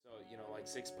like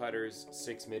 6 putters,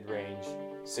 6 mid-range,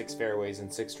 6 fairways,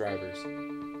 and 6 drivers.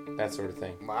 That sort of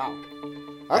thing. Wow.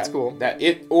 That's cool.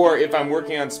 Or if I'm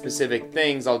working on specific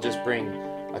things, I'll just bring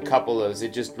a couple of those.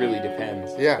 It just really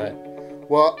depends. Yeah. But,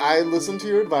 well, I listened to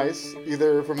your advice,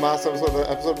 either from last episode or the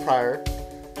episode prior,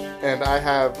 and I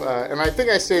have, and I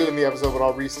think I stated in the episode, but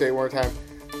I'll restate one more time.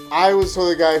 I was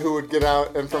totally the guy who would get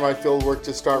out and for my field work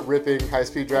just start ripping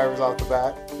high-speed drivers off the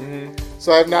bat. mm-hmm.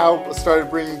 So I've now started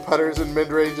bringing putters and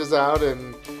mid-ranges out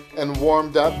and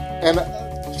warmed up. And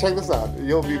check this out.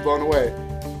 You'll be blown away.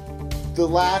 The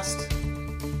last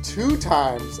 2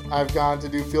 times I've gone to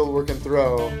do field work and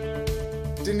throw,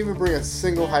 didn't even bring a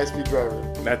single high-speed driver.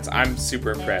 I'm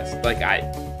super impressed. Like,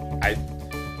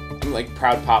 I'm like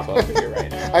proud papa over here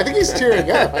right now. I think he's tearing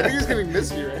up. I think he's getting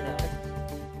misty right now.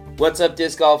 What's up,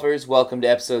 disc golfers? Welcome to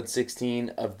episode 16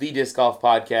 of the Disc Golf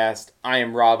Podcast. I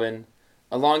am Robin.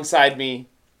 Alongside me,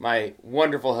 my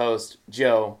wonderful host,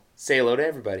 Joe. Say hello to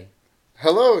everybody.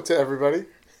 Hello to everybody.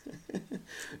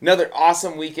 Another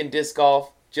awesome week in disc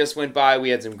golf just went by. We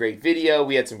had some great video.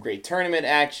 We had some great tournament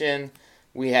action.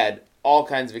 We had all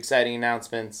kinds of exciting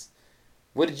announcements.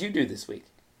 What did you do this week?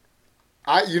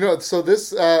 So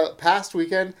this past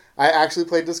weekend, I actually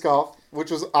played disc golf,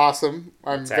 which was awesome.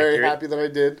 I'm very happy that I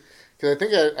did, because I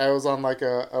think I was on like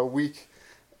a week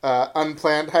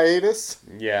unplanned hiatus.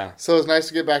 Yeah. So it was nice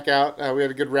to get back out. We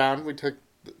had a good round. We took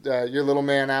your little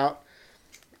man out.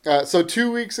 So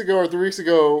 2 weeks ago or 3 weeks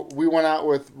ago, we went out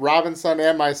with Robin's son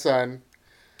and my son.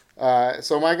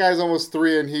 So my guy's almost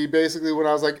 3, and he basically, when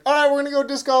I was like, all right, we're going to go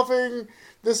disc golfing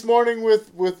this morning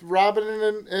with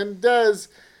Robin and Des,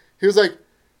 he was like,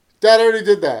 Dad, I already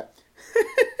did that.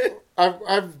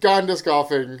 I've gone disc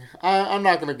golfing. I'm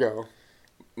not going to go.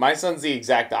 My son's the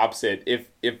exact opposite.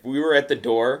 If we were at the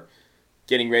door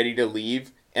getting ready to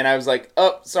leave, and I was like,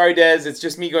 oh, sorry, Des, it's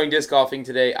just me going disc golfing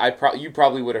today, you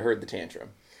probably would have heard the tantrum.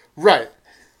 Right.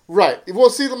 Well,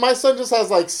 see, my son just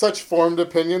has like such formed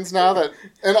opinions now that,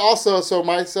 and also, so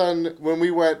my son, when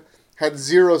we went, had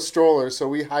 0 strollers, so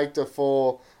we hiked a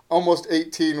full almost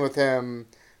 18 with him,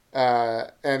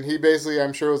 and he basically,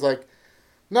 I'm sure, was like,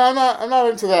 no, I'm not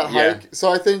into that hike. Yeah.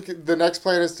 So I think the next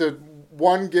plan is to,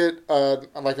 1, get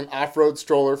like an off-road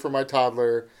stroller for my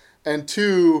toddler, and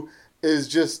 2 is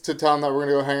just to tell him that we're going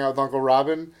to go hang out with Uncle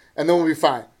Robin, and then we'll be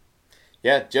fine.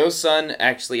 Yeah, Joe's son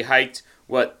actually hiked,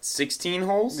 16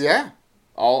 holes? Yeah.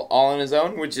 All on his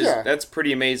own, which is, that's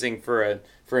pretty amazing for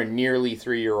a nearly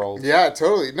 3-year-old. Yeah,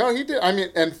 totally. No, he did. I mean,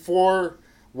 and for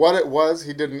what it was,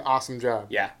 he did an awesome job.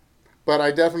 Yeah. But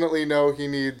I definitely know he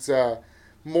needs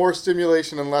more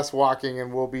stimulation and less walking,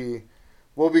 and we'll be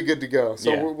good to go.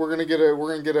 So yeah. we're gonna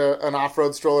get an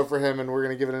off-road stroller for him, and we're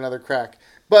gonna give it another crack.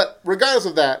 But regardless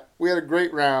of that, we had a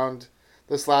great round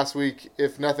this last week,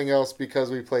 if nothing else,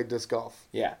 because we played disc golf.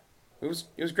 Yeah, it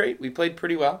was great. We played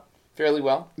pretty well, fairly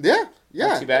well. Yeah.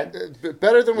 Not too bad.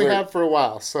 Better than we have for a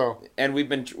while. So. And we've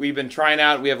been trying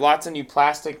out. We have lots of new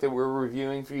plastic that we're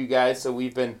reviewing for you guys. So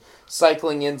we've been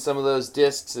cycling in some of those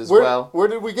discs as well. Where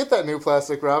did we get that new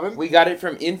plastic, Robin? We got it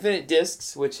from Infinite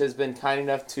Discs, which has been kind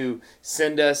enough to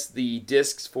send us the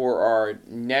discs for our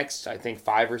next, I think,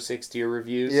 5 or 6 tier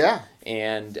reviews. Yeah.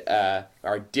 And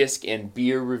our disc and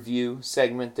beer review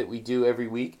segment that we do every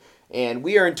week. And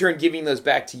we are in turn giving those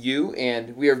back to you.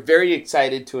 And we are very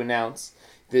excited to announce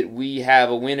that we have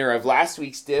a winner of last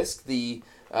week's disc, the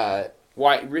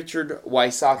Richard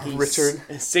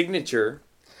Wysocki signature.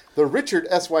 The Richard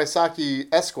S. Wysocki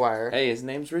Esquire. Hey, his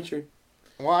name's Richard.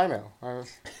 Well, I know. I was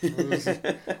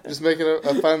just making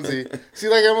a funsy. See,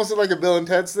 like I almost did like a Bill and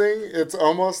Ted's thing. It's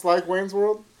almost like Wayne's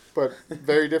World, but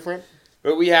very different.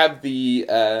 But we have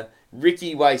the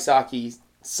Ricky Wysocki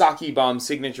Saki Bomb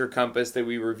signature compass that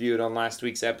we reviewed on last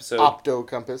week's episode. Opto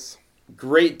compass.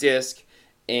 Great disc.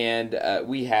 And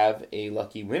we have a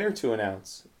lucky winner to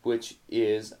announce, which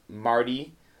is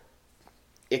Marty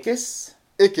Ickes.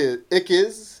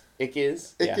 Ickes.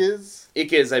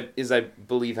 Is I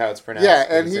believe how it's pronounced. Yeah,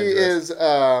 and he is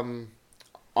on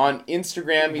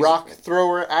Instagram. He's Rock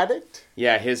Thrower Addict.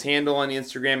 Yeah, his handle on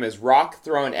Instagram is Rock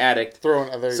Throwing Addict.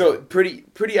 So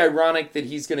pretty ironic that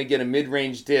he's going to get a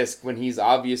mid-range disc when he's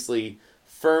obviously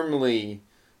firmly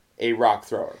a rock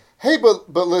thrower. Hey, but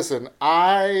listen,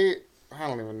 I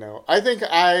don't even know. I think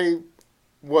I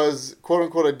was,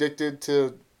 quote-unquote, addicted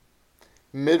to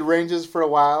mid-ranges for a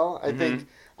while. I think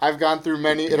I've gone through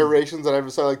many iterations that I've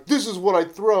decided, like, this is what I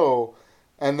throw.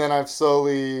 And then I've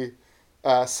slowly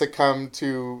succumbed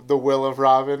to the will of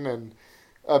Robin, and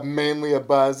mainly a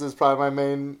buzz is probably my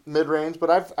main mid-range.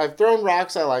 But I've thrown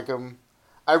rocks. I like them.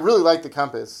 I really like the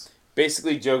compass.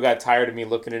 Basically, Joe got tired of me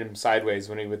looking at him sideways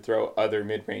when he would throw other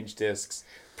mid-range discs.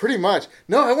 Pretty much.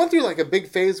 No, I went through like a big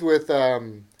phase with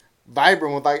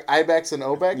Vibram with like Ibex and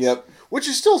Obex. Yep. Which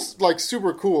is still like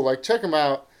super cool. Like check them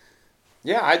out.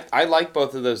 Yeah, I like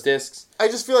both of those discs. I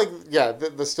just feel like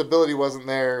the stability wasn't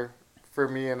there for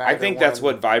me, and I think that's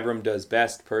what Vibram does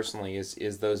best personally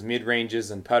is those mid ranges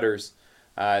and putters.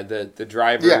 The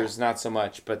drivers not so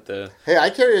much, but hey, I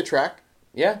carry a track.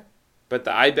 Yeah, but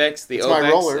the Ibex, the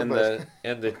Obex,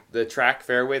 and the track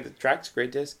fairway. The track's a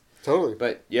great disc. Totally.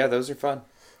 But yeah, those are fun.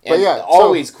 And but yeah,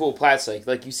 always cool plastic.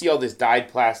 Like you see all this dyed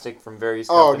plastic from various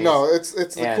companies. Oh no, it's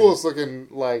the coolest looking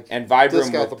and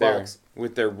Vibram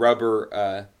with their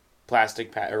rubber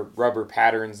plastic or rubber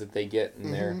patterns that they get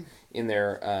in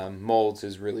their molds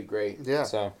is really great. Yeah.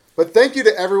 So, but thank you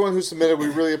to everyone who submitted. We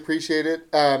really appreciate it.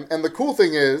 And the cool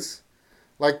thing is,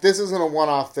 like, this isn't a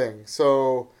one-off thing.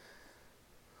 So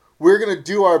we're gonna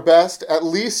do our best. At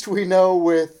least we know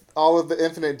with all of the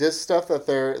Infinite Disc stuff that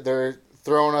they're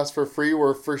throwing us for free.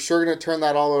 We're for sure going to turn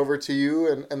that all over to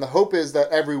you. And the hope is that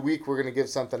every week we're going to give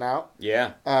something out.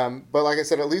 Yeah. But like I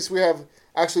said, at least we have,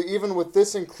 actually, even with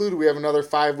this included, we have another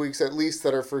 5 weeks at least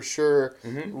that are for sure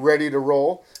ready to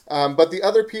roll. But the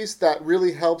other piece that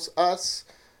really helps us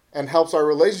and helps our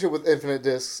relationship with Infinite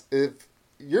Discs, if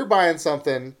you're buying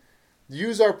something,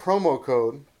 use our promo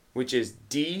code. Which is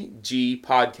DG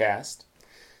Podcast.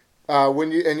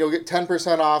 You'll get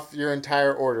 10% off your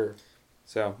entire order.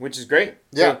 So, which is great.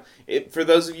 Yeah. So for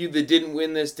those of you that didn't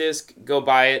win this disc, go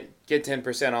buy it, get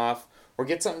 10% off, or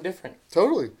get something different.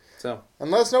 Totally. So,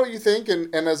 and let us know what you think.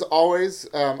 And as always,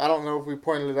 I don't know if we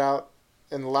pointed it out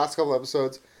in the last couple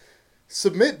episodes,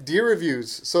 submit deer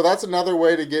reviews. So that's another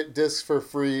way to get discs for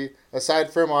free,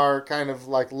 aside from our kind of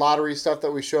like lottery stuff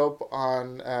that we show up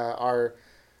on our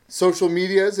social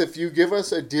medias. If you give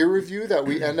us a deer review that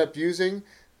we end up using,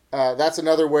 that's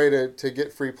another way to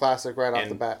get free plastic right off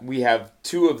the bat. We have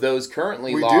 2 of those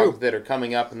currently logged that are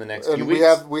coming up in the next few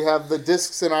weeks. We have the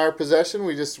discs in our possession.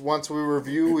 Once we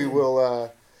review, we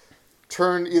will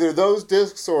turn either those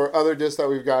discs or other discs that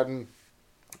we've gotten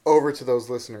over to those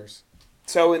listeners.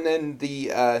 So, and then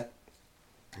the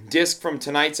disc from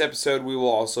tonight's episode, we will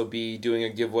also be doing a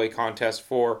giveaway contest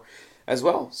for as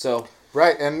well. So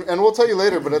right, and we'll tell you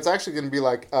later, but it's actually going to be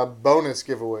like a bonus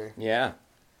giveaway. Yeah,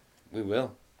 we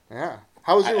will. Yeah.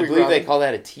 How was your week, I believe Robin? they call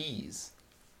that a tease.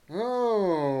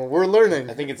 Oh, we're learning.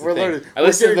 I think it's we're learning. I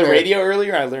listened to the radio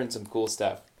earlier. I learned some cool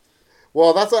stuff.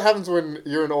 Well, that's what happens when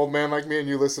you're an old man like me and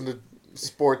you listen to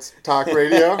sports talk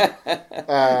radio.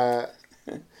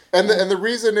 And the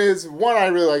reason is, 1, I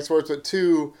really like sports, but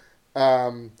 2,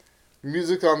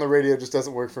 music on the radio just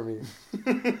doesn't work for me.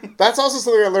 That's also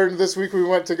something I learned this week. We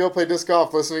went to go play disc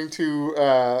golf, listening to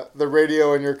the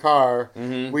radio in your car.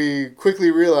 Mm-hmm. We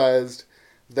quickly realized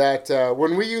that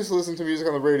when we used to listen to music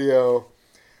on the radio,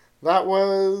 that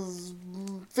was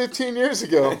 15 years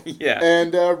ago. Yeah.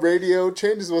 And radio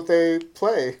changes what they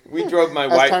play. We drove my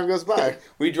as time goes by.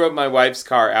 We drove my wife's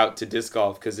car out to disc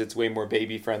golf because it's way more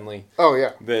baby friendly. Oh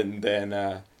yeah.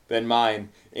 Than mine.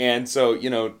 And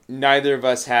so, neither of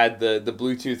us had the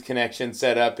Bluetooth connection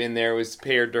set up in there. It was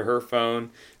paired to her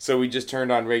phone. So we just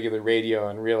turned on regular radio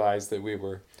and realized that we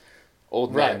were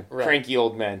old men, cranky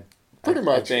old men. Pretty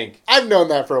much. I think. I've known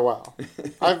that for a while.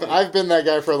 I've been that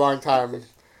guy for a long time.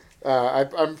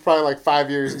 I'm probably like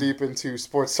 5 years deep into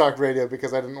sports talk radio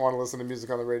because I didn't want to listen to music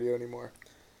on the radio anymore.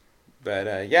 But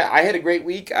I had a great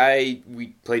week.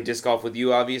 We played disc golf with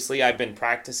you, obviously. I've been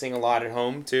practicing a lot at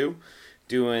home too,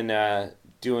 doing a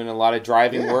lot of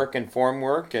driving work and form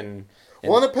work and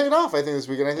it paid off. I think this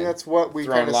weekend. I think that's what we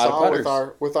kind of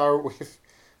saw with our.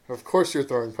 Of course, you're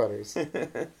throwing putters.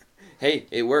 Hey,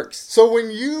 it works. So when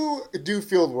you do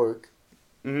field work,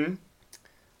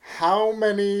 how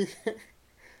many?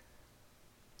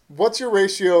 What's your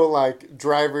ratio like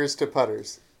drivers to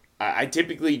putters? I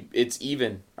typically, it's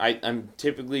even. I'm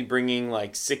typically bringing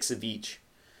like 6 of each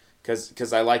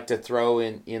because I like to throw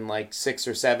in like 6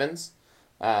 or 7s.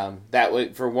 That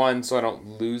way, for one, so I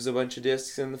don't lose a bunch of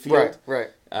discs in the field. Right.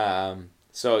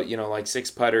 So, like 6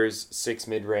 putters, 6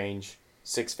 mid-range,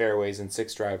 6 fairways, and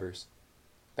 6 drivers.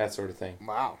 That sort of thing.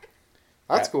 Wow.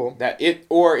 That's cool.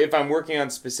 Or if I'm working on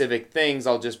specific things,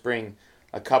 I'll just bring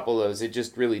a couple of those. It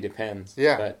just really depends.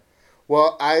 Yeah.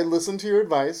 Well, I listened to your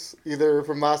advice, either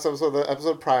from last episode or the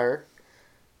episode prior,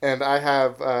 and I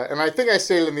have, and I think I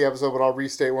stated in the episode, but I'll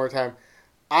restate one more time.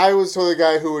 I was totally the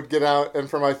guy who would get out and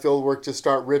for my field work just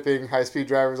start ripping high-speed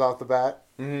drivers off the bat.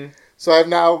 Mm-hmm. So I've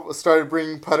now started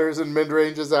bringing putters and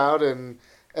mid-ranges out and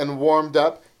warmed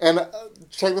up. And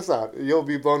check this out. You'll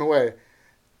be blown away.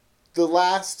 The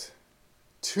last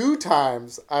 2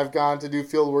 times I've gone to do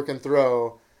field work and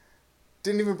throw,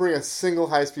 didn't even bring a single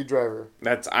high-speed driver.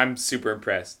 I'm super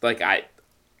impressed. Like,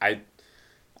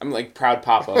 I'm like proud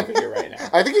papa over here right now.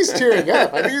 I think he's tearing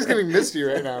up. I think he's getting misty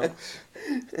right now.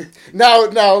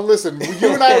 Now, listen.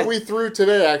 You and I, we threw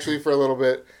today actually for a little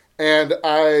bit, and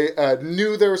I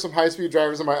knew there were some high-speed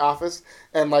drivers in my office,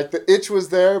 and like the itch was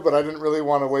there, but I didn't really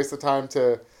want to waste the time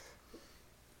to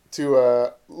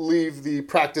leave the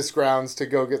practice grounds to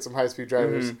go get some high-speed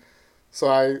drivers. Mm-hmm.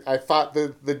 So I fought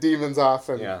the demons off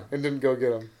and didn't go get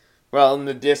them. Well, and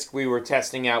the disc we were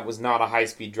testing out was not a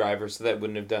high-speed driver, so that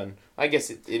wouldn't have done. I guess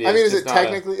it is. I mean, is it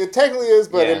technically? It technically is,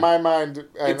 but in my mind,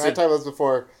 and I talked about this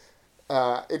before,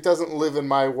 it doesn't live in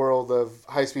my world of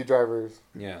high-speed drivers.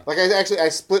 Yeah. Like I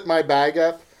split my bag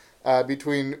up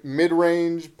between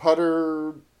mid-range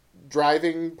putter,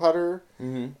 driving putter,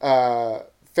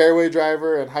 fairway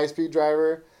driver, and high-speed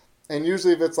driver, and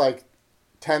usually if it's like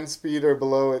 10 speed or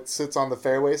below, it sits on the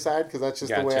fairway side because that's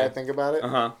just the way I think about it.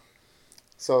 Uh-huh.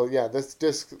 So, yeah, this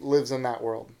disc lives in that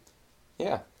world.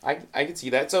 Yeah, I can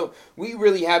see that. So we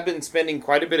really have been spending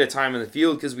quite a bit of time in the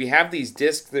field because we have these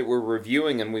discs that we're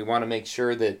reviewing, and we want to make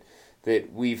sure that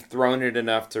we've thrown it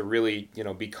enough to really,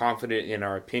 be confident in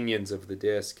our opinions of the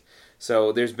disc.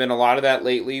 So there's been a lot of that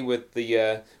lately with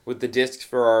the discs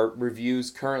for our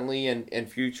reviews currently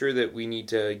and future that we need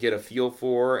to get a feel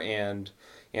for and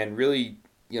really,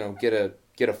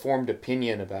 get a formed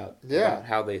opinion about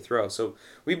how they throw. So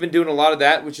we've been doing a lot of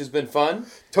that, which has been fun.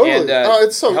 Totally. And,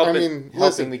 it's so helping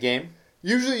the game.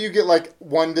 Usually you get like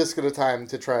one disc at a time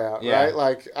to try out, right?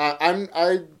 Like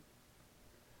I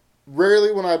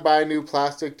rarely when I buy new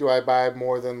plastic do I buy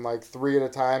more than like 3 at a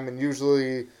time, and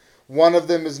usually one of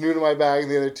them is new to my bag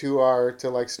and the other 2 are to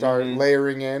like start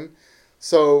layering in.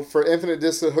 So for Infinite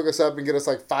Discs to hook us up and get us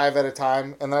like 5 at a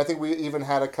time, and I think we even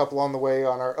had a couple on the way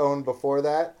on our own before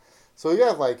that. So we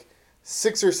have like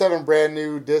 6 or 7 brand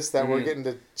new discs that we're getting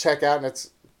to check out, and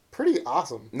it's pretty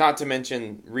awesome. Not to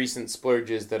mention recent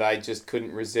splurges that I just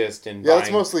couldn't resist in buying. Yeah, that's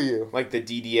mostly you. Like the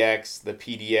DDX, the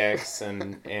PDX,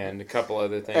 and a couple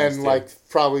other things. And like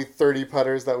probably 30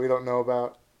 putters that we don't know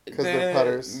about because they're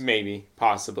putters. Maybe.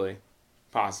 Possibly.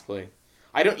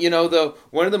 I don't, though,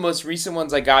 one of the most recent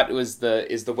ones I got is the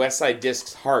Westside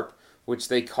Discs Harp, which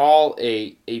they call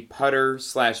a putter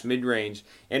 / mid-range,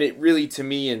 and it really, to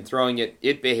me, in throwing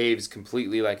it behaves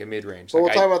completely like a mid-range. Well,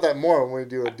 we'll talk about that more when we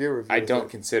do a deer review. I don't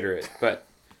consider it, but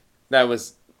that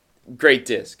was great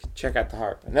disc. Check out the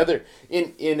Harp. Another,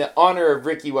 in honor of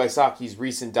Ricky Wysocki's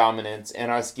recent dominance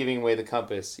and us giving away the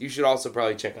Compass, you should also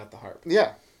probably check out the Harp.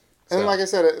 Yeah. And like I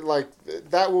said,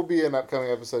 that will be an upcoming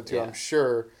episode too, I'm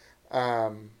sure.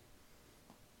 But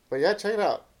yeah, check it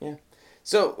out. Yeah.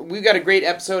 So we've got a great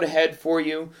episode ahead for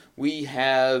you. We've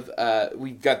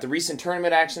got the recent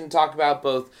tournament action to talk about,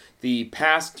 both the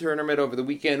past tournament over the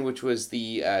weekend, which was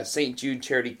the St. Jude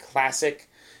Charity Classic,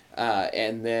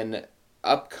 and then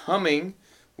upcoming,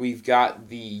 we've got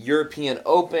the European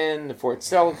Open, the Fort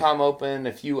Telecom Open,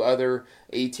 a few other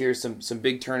A-tier, some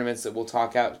big tournaments that we'll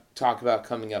talk about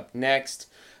coming up next.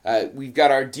 We've got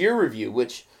our deer review,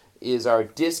 which is our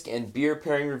disc and beer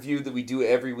pairing review that we do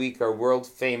every week, our world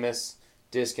famous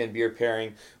disc and beer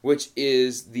pairing, which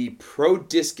is the Pro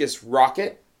Discus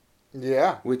Rocket.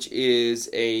 Yeah. Which is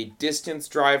a distance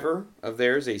driver of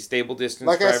theirs, a stable distance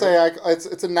driver. Like I say,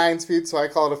 it's a 9-speed, so I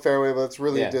call it a fairway, but it's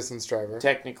really a distance driver.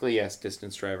 Technically, yes,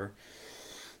 distance driver.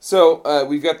 So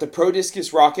we've got the Pro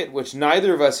Discus Rocket, which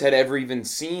neither of us had ever even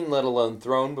seen, let alone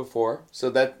thrown before. So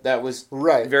that was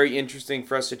very interesting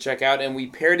for us to check out. And we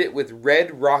paired it with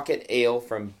Red Rocket Ale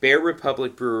from Bear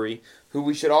Republic Brewery, who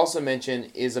we should also mention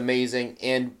is amazing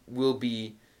and will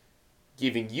be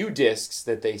giving you discs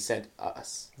that they sent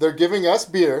us. They're giving us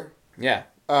beer. Yeah.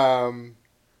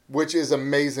 Which is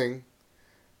amazing.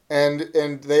 And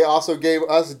they also gave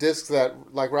us discs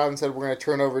that, like Robin said, we're going to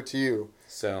turn over to you.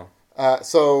 So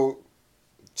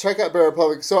check out Bear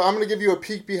Republic. So I'm going to give you a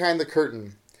peek behind the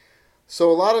curtain. So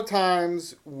a lot of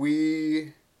times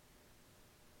we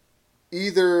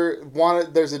either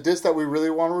there's a disc that we really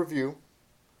want to review,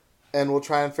 and we'll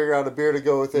try and figure out a beer to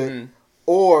go with it,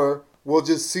 or we'll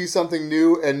just see something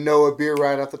new and know a beer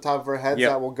right off the top of our heads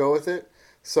that will go with it.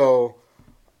 So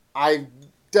I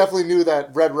definitely knew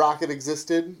that Red Rocket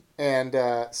existed and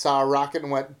saw a rocket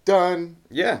and went, done.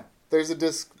 Yeah. There's a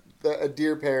disc, a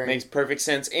deer pairing. Makes perfect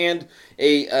sense. And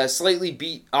a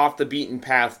slightly off the beaten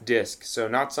path disc. So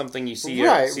not something you see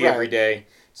every day,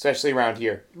 especially around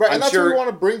here. Right, and that's what we want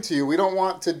to bring to you. We don't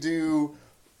want to do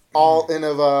all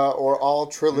Innova or all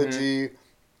Trilogy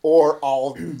or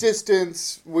all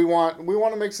distance. We want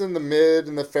to mix in the mid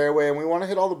and the fairway, and we want to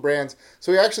hit all the brands.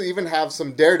 So we actually even have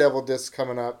some Daredevil discs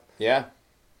coming up. Yeah,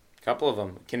 a couple of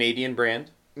them. Canadian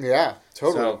brand. Yeah,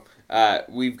 totally.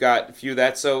 we've got a few of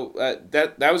that. So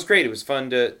that was great. It was fun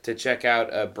to check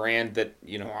out a brand that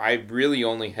I really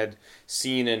only had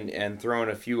seen and thrown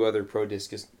a few other Pro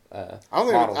Discus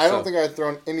models. I don't think I'd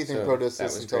thrown anything Pro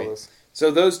Discus until great. this. So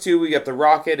those two, we got the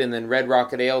Rocket and then Red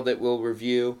Rocket Ale that we'll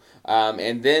review.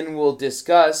 And then we'll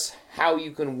discuss how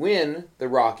you can win the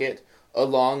Rocket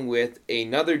along with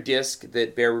another disc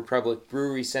that Bear Republic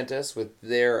Brewery sent us with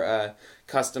their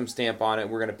custom stamp on it.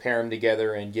 We're going to pair them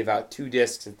together and give out 2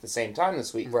 discs at the same time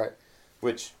this week. Right.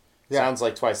 Which sounds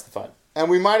like twice the fun. And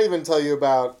we might even tell you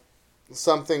about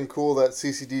something cool that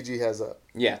CCDG has up.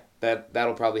 Yeah,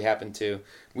 that'll probably happen too.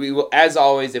 We will, as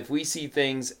always, if we see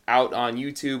things out on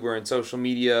YouTube or in social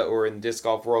media or in the disc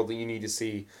golf world that you need to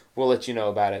see, we'll let you know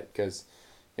about it because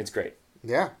it's great.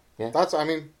 Yeah. Yeah. I've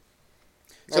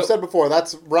said before,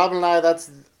 that's Robin and I,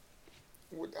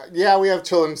 we have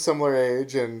children similar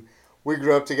age and we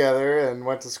grew up together and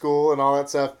went to school and all that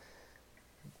stuff.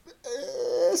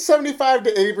 75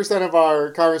 to 80% of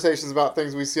our conversations about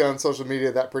things we see on social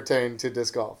media that pertain to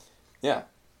disc golf. Yeah.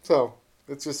 So,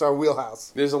 it's just our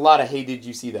wheelhouse. There's a lot of, hey, did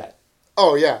you see that?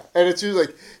 Oh, yeah. And it's usually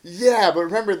like, yeah, but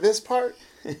remember this part?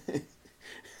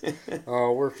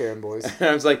 Oh, we're fanboys.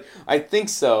 I was like, I think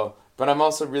so, but I'm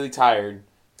also really tired.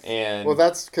 And well,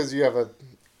 that's because you have an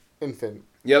infant.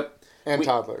 Yep. And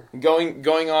toddler.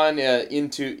 Going on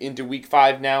into week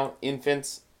 5 now,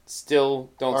 infants still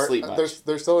don't sleep much.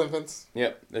 They're still infants?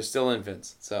 Yep, they're still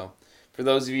infants. So, for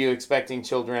those of you expecting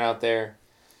children out there,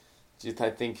 I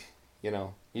think,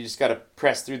 you just got to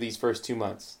press through these first 2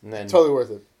 months. And then totally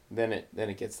worth it. Then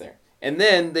it gets there. And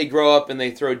then they grow up and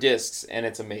they throw discs, and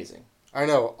it's amazing. I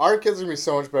know. Our kids are going to be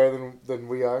so much better than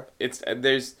we are.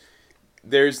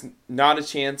 There's not a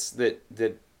chance that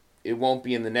it won't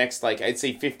be in the next, I'd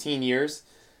say 15 years,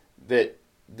 that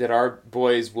our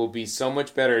boys will be so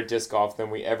much better at disc golf than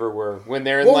we ever were when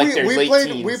they're in their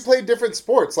late teens. We played different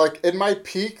sports. In my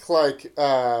peak,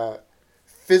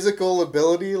 physical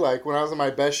ability, when I was in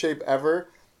my best shape ever,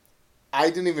 I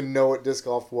didn't even know what disc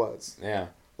golf was. Yeah.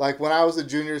 When I was a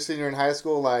junior, senior in high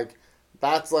school,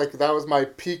 that was my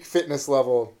peak fitness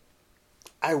level.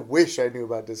 I wish I knew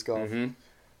about disc golf. Mm-hmm.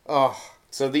 Oh.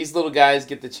 So these little guys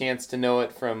get the chance to know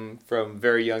it from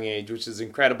very young age, which is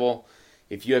incredible.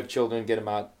 If you have children, get them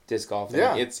out disc golfing.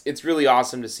 Yeah. It's really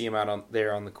awesome to see them out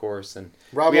there on the course. And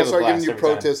Rob will start giving you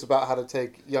pro tips about how to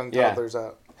take young toddlers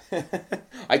out.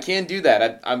 I can do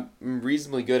that. I'm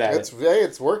reasonably good at it.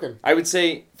 It's working. I would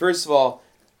say, first of all,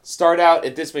 start out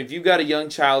at this point. If you've got a young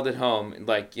child at home,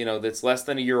 that's less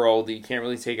than a year old, that you can't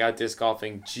really take out disc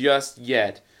golfing just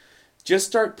yet, just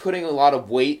start putting a lot of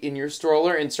weight in your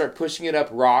stroller and start pushing it up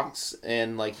rocks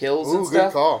and hills and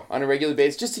stuff on a regular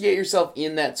basis, just to get yourself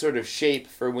in that sort of shape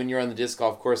for when you're on the disc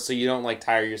golf course, so you don't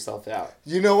tire yourself out.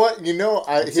 You know what?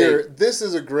 This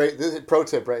is a great pro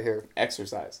tip right here.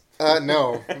 Exercise.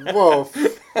 No. Whoa.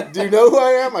 Do you know who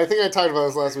I am? I think I talked about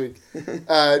this last week.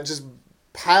 Just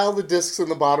pile the discs in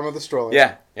the bottom of the stroller.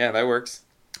 Yeah, that works.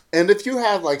 And if you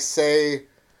have, say,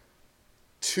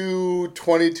 2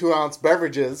 22-ounce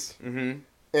beverages mm-hmm.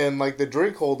 in, the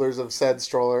drink holders of said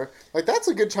stroller, that's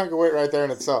a good chunk of weight right there in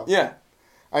itself. Yeah.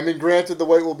 I mean, granted, the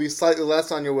weight will be slightly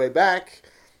less on your way back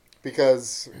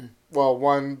because, well,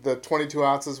 one, the 22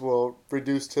 ounces will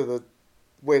reduce to the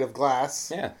weight of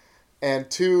glass. Yeah. And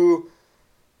 2,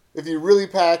 if you really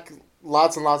pack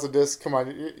lots and lots of discs, come on,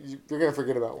 you're going to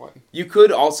forget about one. You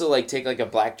could also, take, a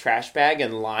black trash bag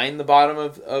and line the bottom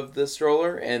of the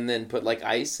stroller and then put,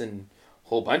 ice and a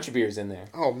whole bunch of beers in there.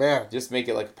 Oh, man. Just make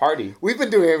it like a party. We've been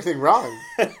doing everything wrong.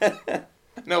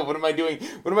 No, what am I doing?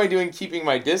 What am I doing keeping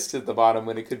my discs at the bottom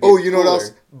when it could be Oh, you cooler? know what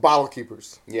else? Bottle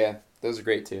keepers. Yeah, those are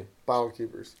great, too. Bottle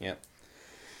keepers. Yeah.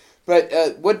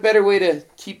 But what better way to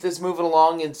keep this moving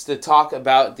along is to talk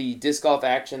about the disc golf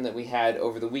action that we had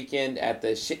over the weekend at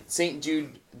the St.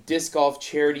 Jude Disc Golf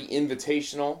Charity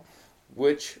Invitational,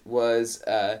 which was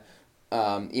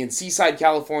in Seaside,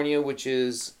 California, which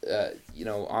is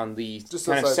on the just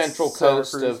kind of central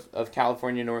coast of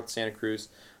California, North Santa Cruz.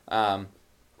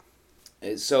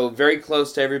 So very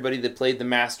close to everybody that played the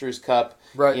Masters Cup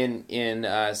in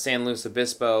San Luis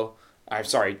Obispo.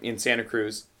 In Santa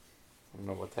Cruz. I don't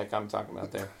know what the heck I'm talking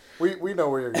about there. We know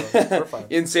where you're going. We're fine.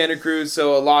 In Santa Cruz,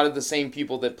 so a lot of the same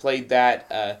people that played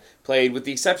that played, with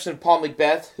the exception of Paul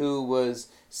McBeth, who was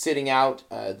sitting out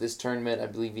this tournament. I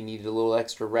believe he needed a little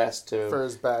extra rest for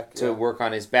his back to work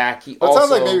on his back. It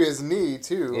sounds like maybe his knee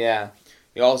too. Yeah,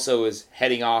 he also is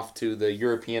heading off to the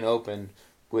European Open,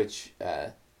 which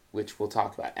we'll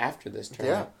talk about after this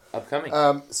tournament.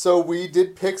 Upcoming. So we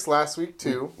did picks last week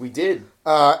too. We did,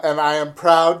 and I am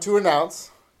proud to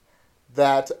announce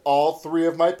that all 3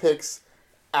 of my picks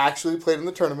actually played in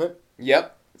the tournament.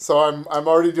 Yep. So I'm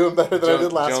already doing better than I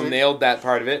did last Joe week. nailed that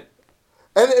part of it.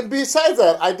 And besides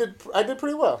that, I did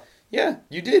pretty well. Yeah,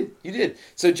 you did.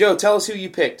 So Joe, tell us who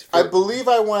you picked. I believe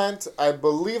I went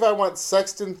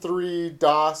Sexton 3,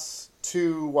 Doss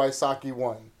 2, Wysocki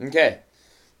 1. Okay.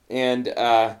 And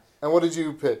what did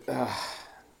you pick?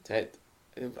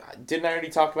 Didn't I already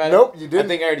talk about it? Nope, you didn't. I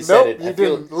think I already said it. You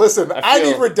didn't. Listen, I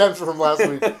need redemption from last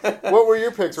week. What were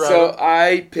your picks, Ryan? So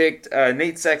I picked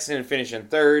Nate Sexton to finish in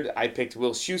third. I picked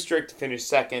Will Schustrick to finish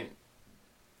second.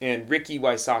 And Ricky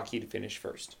Wysocki to finish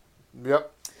first.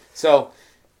 Yep. So,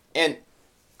 and...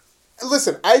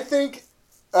 Listen, I think...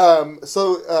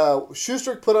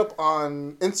 Schustrick put up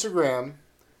on Instagram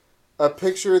a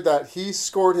picture that he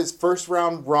scored his first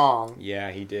round wrong.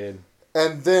 Yeah, he did.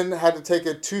 And then had to take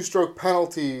a 2-stroke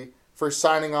penalty for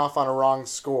signing off on a wrong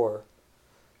score.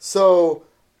 So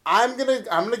I'm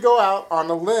gonna go out on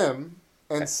a limb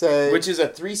and say, which is a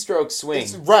 3-stroke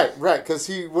swing. Right, because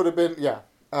he would have been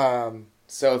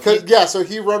So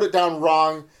he wrote it down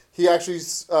wrong. He actually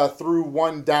threw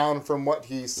one down from what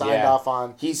he signed off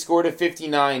on. He scored a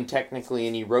 59 technically,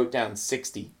 and he wrote down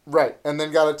 60. Right, and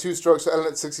then got a 2-stroke, so ended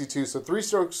at 62. So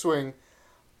 3-stroke swing.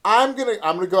 I'm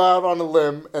gonna go out on a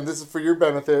limb, and this is for your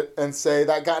benefit, and say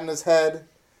that got in his head,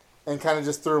 and kind of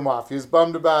just threw him off. He was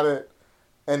bummed about it,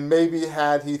 and maybe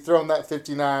had he thrown that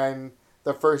 59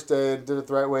 the first day and did it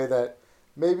the right way, that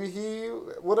maybe he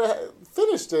would have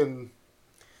finished in.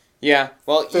 Yeah,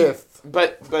 well, fifth.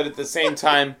 But at the same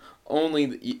time,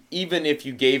 even if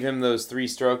you gave him those 3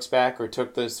 strokes back or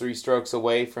took those 3 strokes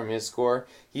away from his score,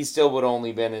 he still would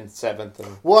only been in 7th.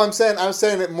 Well, I'm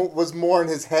saying it was more in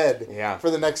his head. Yeah.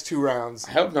 For the next 2 rounds.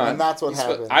 I hope not. And that's what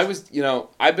happened.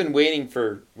 I've been waiting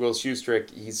for Will Schustrick.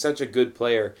 He's such a good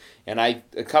player, and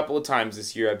a couple of times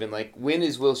this year I've been like, when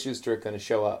is Will Schustrick going to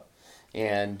show up?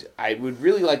 And I would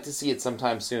really like to see it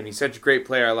sometime soon. He's such a great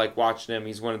player. I like watching him.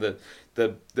 He's one of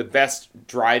the best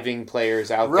driving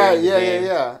players out there in the game.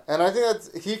 Yeah. And I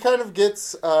think he kind of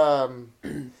gets,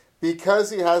 because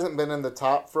he hasn't been in the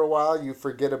top for a while, you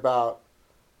forget about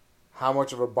how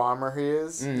much of a bomber he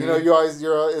is. Mm-hmm. You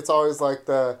know, it's always like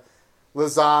the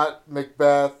Lizotte,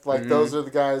 Macbeth, like those are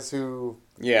the guys who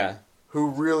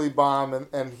really bomb,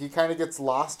 and he kind of gets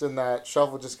lost in that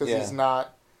shuffle just because he's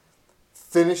not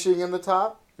finishing in the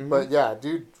top. Mm-hmm. But yeah,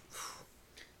 dude.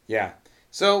 Yeah.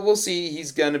 So we'll see.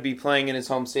 He's going to be playing in his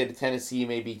home state of Tennessee.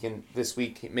 Maybe he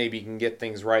can get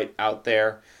things right out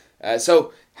there.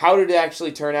 So how did it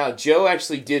actually turn out? Joe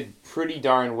actually did pretty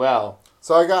darn well.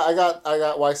 So I got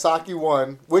Wysocki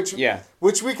 1, which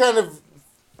we kind of,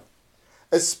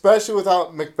 especially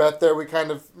without Macbeth there, we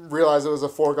kind of realized it was a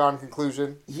foregone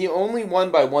conclusion. He only won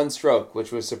by 1 stroke,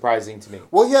 which was surprising to me.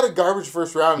 Well, he had a garbage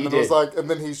first round, and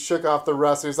then he shook off the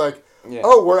rust. He was like,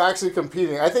 "Oh, we're actually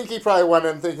competing." I think he probably went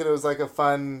in thinking it was like a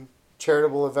fun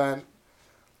charitable event.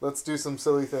 Let's do some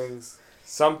silly things.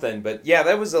 Something, but yeah,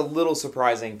 that was a little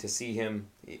surprising to see him.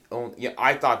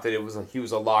 I thought that he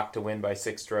was a lock to win by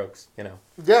 6 strokes.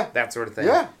 That sort of thing.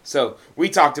 Yeah. So we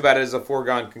talked about it as a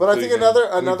foregone conclusion. But I think another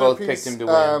we both piece, picked him to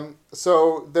win.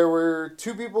 So there were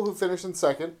 2 people who finished in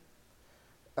second.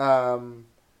 One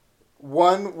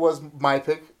was my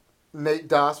pick, Nate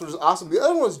Doss, which was awesome. The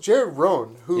other one was Jared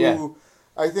Roan, who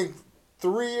I think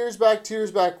 2 years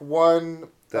back, won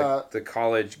the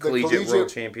collegiate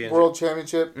world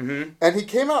championship. Mm-hmm. And he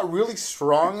came out really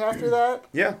strong after that.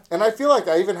 Yeah. And I feel like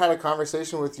I even had a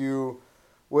conversation with you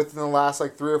within the last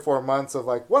 3 or 4 months of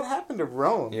what happened to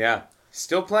Roan? Yeah.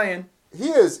 Still playing. He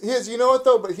is. You know what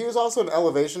though? But he was also an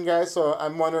elevation guy, so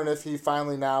I'm wondering if he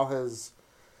finally now has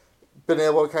been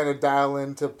able to kind of dial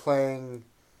into playing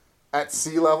at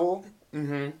sea level.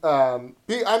 Mm-hmm.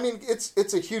 I mean,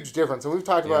 it's a huge difference, and we've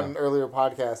talked about it in earlier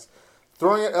podcasts.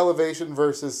 Throwing at elevation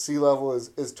versus sea level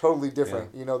is totally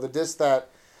different. Yeah. The discs that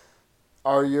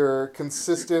are your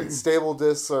consistent, stable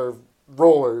discs are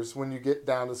rollers when you get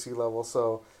down to sea level.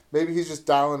 So maybe he's just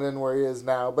dialing in where he is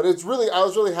now. But I was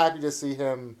really happy to see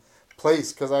him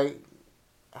place because I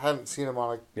hadn't seen him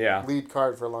on a lead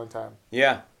card for a long time.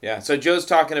 Yeah. So Joe's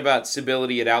talking about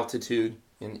stability at altitude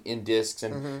in discs.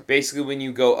 And basically when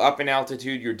you go up in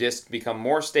altitude, your discs become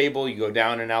more stable. You go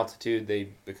down in altitude, they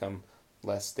become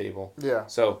less stable. Yeah.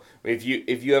 So if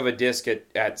you have a disc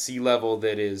at sea level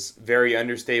that is very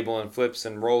understable and flips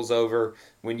and rolls over,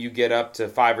 when you get up to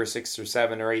 5 or 6 or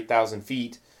 7 or 8,000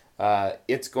 feet,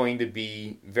 it's going to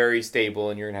be very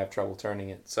stable and you're going to have trouble turning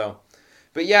it. So,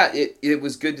 but yeah, it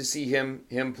was good to see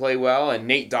him play well, and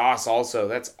Nate Doss also.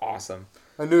 That's awesome.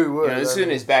 I knew he would. This is in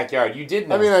his backyard. You did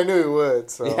know. I knew he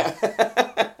would. So. Yeah.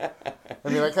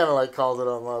 I kind of called it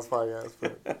on the last podcast,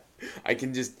 but I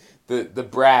can just. The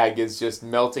brag is just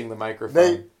melting the microphone.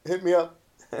 Nate, hit me up.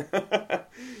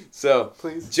 So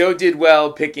Please. Joe did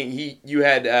well picking. You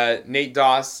had Nate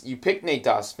Doss. You picked Nate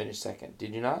Doss to finish second,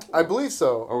 did you not? I believe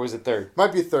so. Or was it third?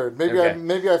 Might be third. Maybe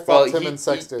Okay. I felt Tim he, and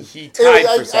Sexton. He tied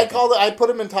for second. I put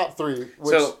him in top 3.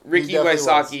 So Ricky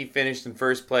Wysocki finished in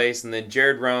first place, and then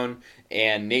Jared Roan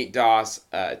and Nate Doss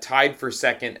tied for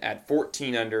second at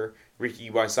 14 under. Ricky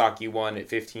Wysocki won at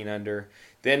 15 under.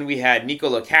 Then we had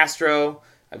Nicola Castro.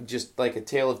 Just like a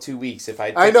tale of 2 weeks. If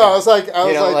I know, I was like,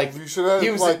 you should have.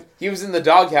 He was in the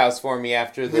doghouse for me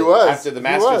after the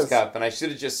Masters Cup, and I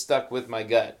should have just stuck with my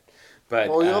gut. But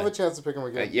you'll have a chance to pick him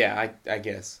again. Yeah, I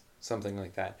guess something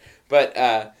like that.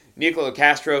 But Nicola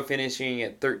Castro finishing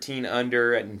at 13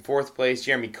 under in fourth place.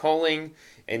 Jeremy Colling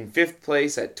in fifth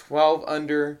place at 12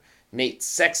 under. Nate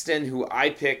Sexton, who I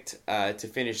picked to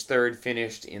finish third,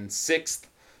 finished in sixth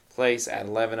place at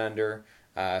 11 under.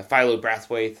 Philo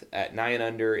Brathwaite at 9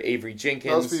 under. Avery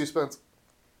Jenkins. That was for you, Spence.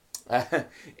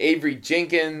 Avery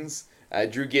Jenkins,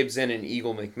 Drew Gibson, and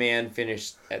Eagle McMahon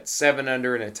finished at 7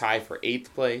 under in a tie for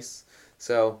 8th place.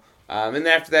 So, and then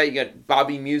after that, you got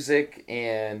Bobby Music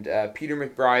and Peter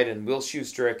McBride and Will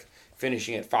Schustrick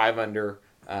finishing at 5 under.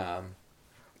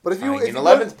 But if you in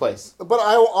 11th place. But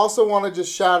I also want to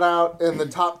just shout out in the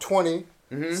top 20.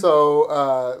 Mm-hmm.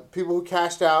 So people who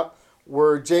cashed out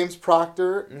were James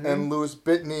Proctor and Lewis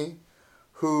Bitney,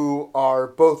 who are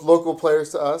both local players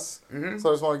to us. Mm-hmm. So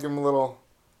I just want to give them a little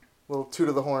toot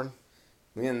of the horn.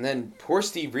 And then poor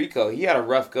Steve Rico, he had a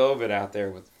rough go of it out there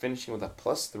with finishing with a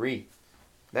 +3.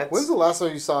 When's the last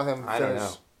time you saw him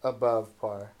finish above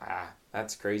par?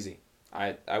 That's crazy.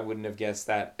 I wouldn't have guessed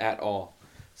that at all.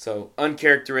 So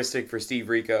uncharacteristic for Steve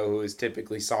Rico, who is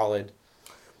typically solid.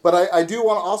 But I do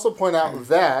want to also point out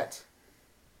that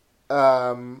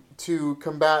to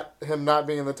combat him not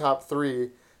being in the top 3,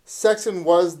 Sexton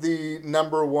was the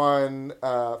number 1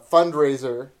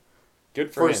 fundraiser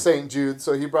for St. Jude,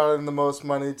 so he brought in the most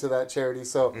money to that charity.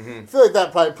 So I feel like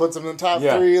that probably puts him in the top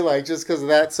 3, like just because of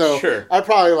that. So sure. I'm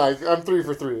 3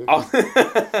 for 3.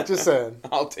 Just saying.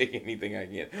 I'll take anything I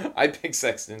get. I pick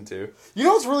Sexton too. You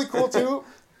know what's really cool too?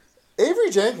 Avery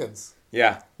Jenkins.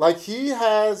 Yeah. Like he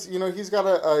has, he's got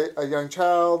a young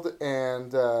child,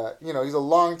 and he's a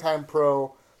longtime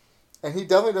pro, and he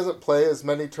definitely doesn't play as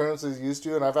many tournaments as he used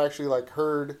to. And I've actually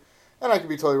heard, and I could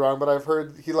be totally wrong, but I've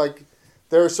heard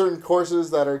there are certain courses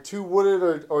that are too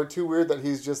wooded or too weird that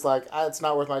he's just it's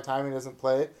not worth my time. He doesn't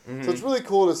play. Mm-hmm. So it's really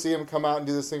cool to see him come out and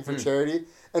do this thing for charity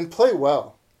and play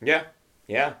well. Yeah,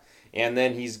 yeah. And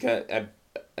then he's got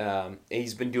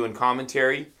he's been doing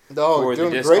commentary for the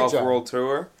Disc Golf World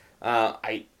Tour.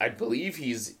 I believe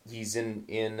he's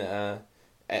in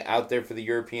out there for the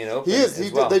European Open. He is.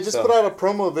 They just put out a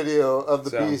promo video of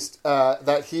the Beast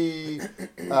that he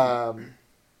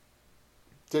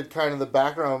did kind of the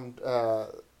background,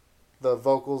 the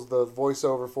vocals, the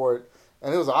voiceover for it,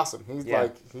 and it was awesome.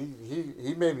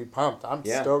 He made me pumped. I'm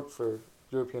stoked for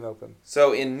European Open.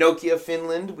 So in Nokia,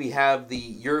 Finland, we have the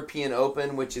European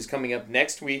Open, which is coming up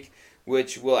next week,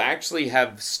 which will actually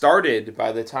have started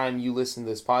by the time you listen to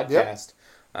this podcast.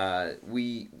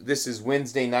 Yep. This is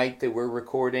Wednesday night that we're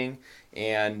recording,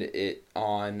 and it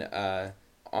on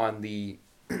the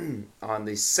on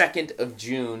the 2nd of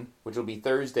June, which will be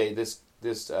Thursday. This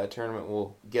tournament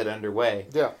will get underway.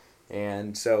 Yeah.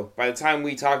 And so by the time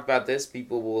we talk about this,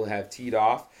 people will have teed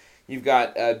off. You've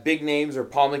got big names are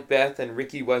Paul McBeth and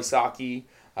Ricky Wysocki.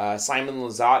 Simon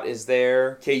Lizotte is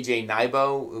there. KJ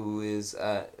Nybo, who is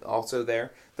also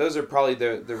there. Those are probably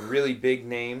the really big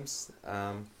names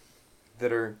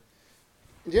that are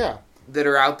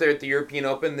out there at the European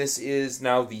Open. This is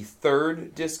now the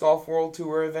 3rd Disc Golf World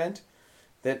Tour event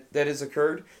that has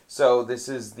occurred. So this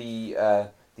is the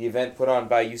event put on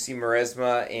by UC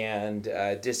Maresma and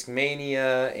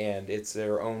Discmania, and it's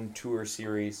their own tour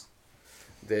series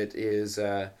that is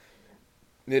in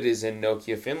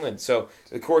Nokia, Finland. So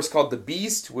the course called the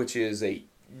Beast, which is a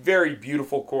very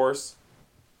beautiful course.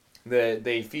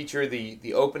 They feature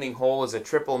the opening hole as a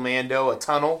triple Mando, a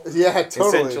tunnel. Yeah,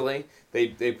 totally. Essentially,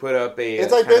 they put up a.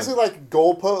 It's basically like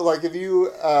goalpost. Like if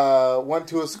you went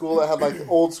to a school that had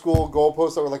old school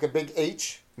goalposts that were like a big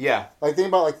H. Yeah. Think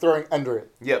about throwing under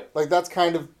it. Yep. That's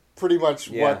kind of pretty much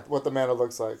what the Mando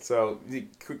looks like. So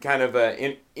kind of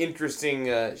an interesting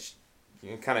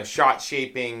kind of shot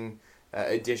shaping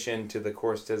addition to the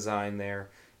course design there,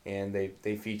 and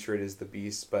they feature it as the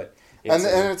Beast, but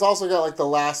it's also got the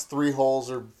last 3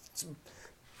 holes are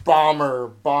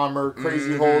bomber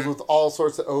crazy holes with all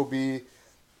sorts of OB,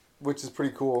 which is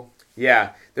pretty cool.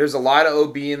 Yeah, there's a lot of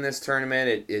OB in this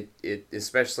tournament. It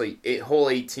especially hole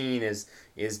 18 is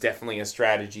definitely a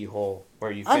strategy hole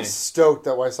where you finish. I'm stoked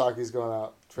that Wysocki's going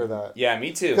out. for that. Yeah,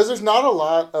 me too. Because there's not a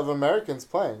lot of Americans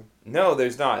playing. No,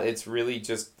 there's not. It's really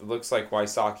just looks like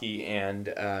Wysocki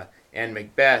and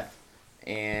Macbeth,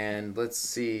 and let's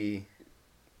see.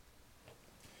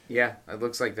 Yeah, it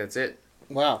looks like that's it.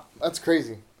 Wow, that's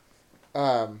crazy.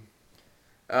 Oh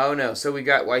no! So we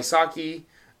got Wysocki,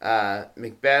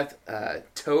 Macbeth,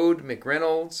 Toad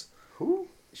McReynolds, Who?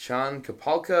 Sean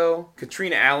Capalco,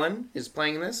 Katrina Allen is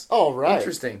playing this. Oh, right.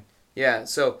 Interesting. Yeah.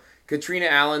 So Katrina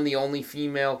Allen, the only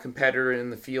female competitor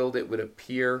in the field, it would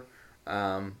appear,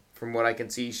 from what I can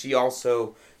see. She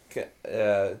also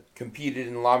competed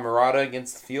in La Mirada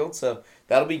against the field, so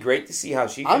that'll be great to see how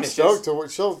she finishes. I'm stoked to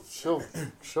watch.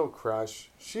 She'll crush.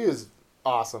 She is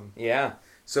awesome. Yeah.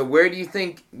 So where do you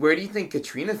think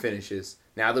Katrina finishes?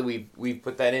 Now that we've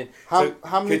put that in. How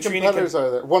many competitors are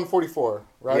there? 144,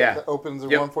 right? Yeah. The opens are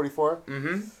Yep. 144.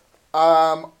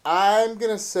 Mm-hmm. I'm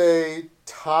gonna say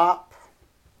top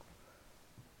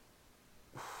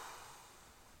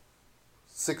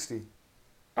 60.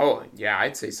 Oh yeah,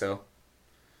 I'd say so.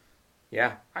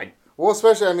 Yeah, Well,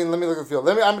 especially, let me look at the field.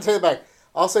 I'm gonna take it back.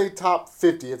 I'll say top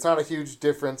 50. It's not a huge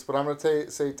difference, but I'm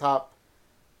gonna say top.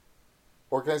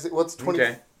 Or can I say what's 20?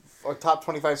 Okay. Or top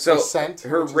 25%. So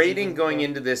her rating going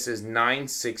into this is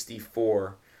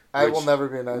 964. I will never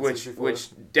be a 964. Which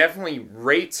definitely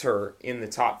rates her in the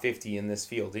top 50 in this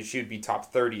field. It should be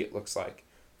top 30. It looks like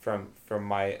from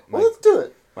my well, let's do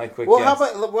it. My quick well, guess.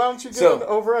 how about why don't you do an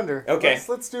over under? Okay,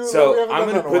 let's do. So I'm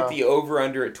going to put the over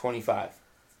under at 25.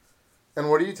 And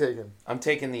what are you taking? I'm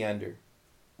taking the under.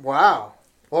 Wow.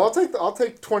 Well, I'll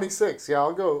take 26. Yeah,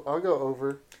 I'll go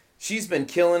over. She's been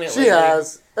killing it. She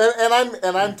has,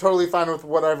 and I'm totally fine with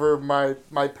whatever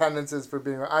my penance is for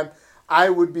being wrong. I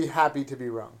would be happy to be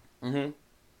wrong. Mm-hmm.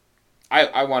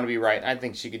 I want to be right. I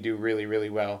think she could do really,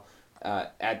 really well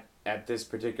at this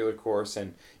particular course,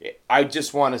 and I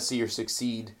just want to see her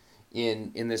succeed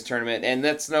in this tournament. And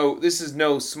this is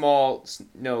no small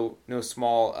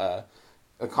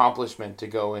accomplishment to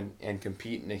go and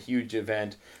compete in a huge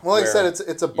event. Well, like I said,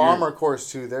 it's a bomber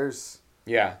course too.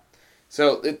 Yeah.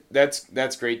 So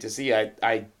that's great to see.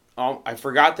 I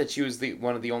forgot that she was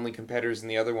one of the only competitors in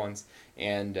the other ones,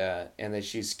 and that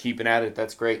she's keeping at it.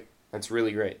 That's great. That's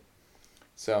really great.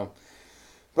 So,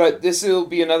 but this will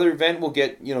be another event. We'll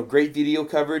get great video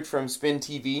coverage from Spin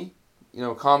TV.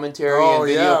 Commentary and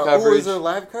video coverage. Oh, is there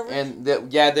live coverage? And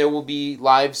there will be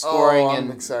live scoring I'm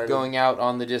and excited. Going out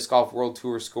on the Disc Golf World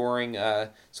Tour scoring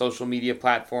social media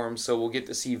platforms. So we'll get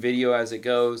to see video as it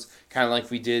goes, kind of like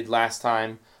we did last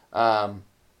time. And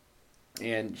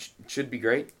should be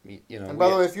great. And by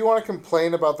the way, if you want to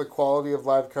complain about the quality of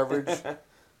live coverage,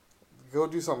 go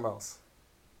do something else.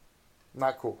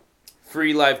 Not cool.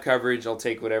 Free live coverage. I'll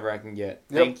take whatever I can get.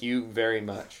 Yep. Thank you very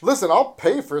much. Listen, I'll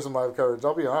pay for some live coverage.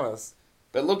 I'll be honest.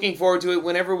 But looking forward to it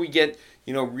whenever we get,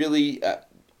 really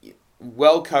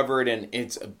well covered, and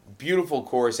it's a beautiful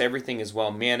course. Everything is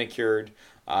well manicured.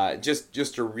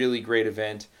 Just a really great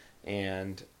event,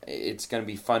 and it's going to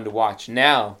be fun to watch.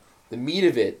 Now, the meat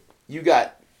of it, you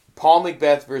got Paul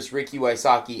Macbeth versus Ricky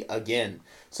Wysocki again.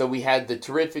 So we had the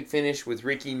terrific finish with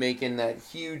Ricky making that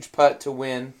huge putt to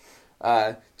win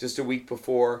just a week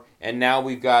before, and now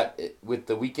we've got, with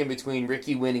the week in between,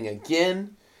 Ricky winning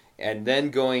again, and then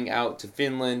going out to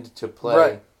Finland to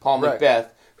play Paul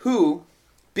Macbeth, who,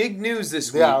 big news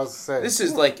this week. Yeah, I was saying. This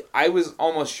is I was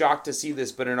almost shocked to see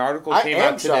this, but an article came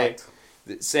out today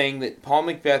saying that Paul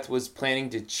Macbeth was planning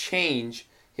to change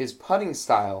his putting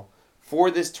style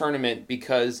for this tournament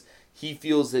because he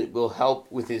feels that it will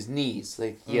help with his knees.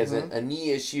 He has a knee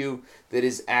issue that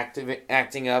is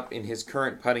acting up in his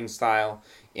current putting style,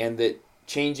 and that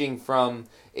changing from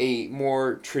a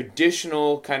more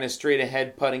traditional kind of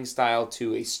straight-ahead putting style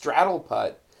to a straddle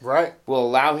putt will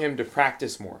allow him to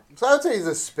practice more. So I would say he's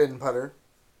a spin putter.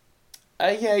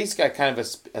 Yeah, he's got kind of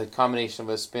a combination of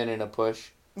a spin and a push.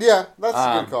 Yeah, that's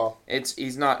a good call.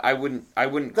 He's not. I wouldn't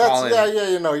call him. Yeah.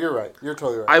 You're right. You're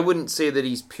totally right. I wouldn't say that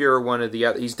he's pure one or the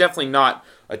other. He's definitely not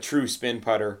a true spin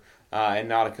putter and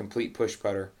not a complete push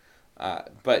putter.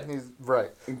 But he's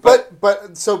right.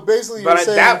 But so basically, you're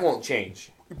saying that won't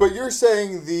change. But you're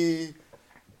saying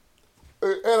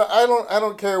and I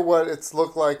don't care what it's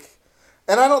looked like,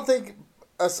 and I don't think.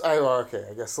 I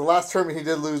guess the last tournament he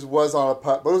did lose was on a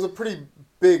putt, but it was a pretty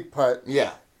big putt.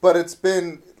 Yeah. But it's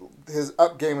been his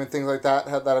up game and things like that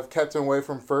have kept him away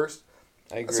from first.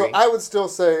 I agree. So I would still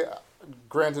say,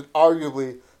 granted,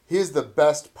 arguably, he's the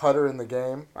best putter in the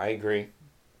game. I agree.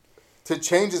 To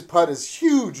change his putt is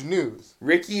huge news.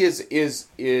 Ricky is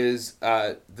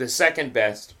the second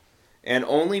best, and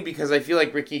only because I feel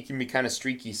like Ricky can be kind of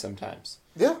streaky sometimes.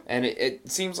 Yeah. And it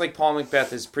seems like Paul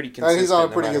McBeth is pretty consistent. And he's on a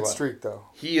no pretty matter good what. streak, though.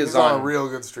 He's on a real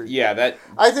good streak. Yeah, that.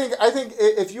 I think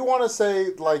if you want to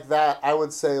say like that, I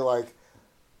would say like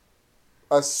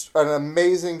an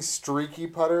amazing streaky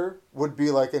putter would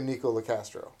be like a Nico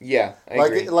LaCastro. Yeah, I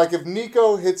like agree. like if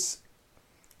Nico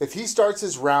if he starts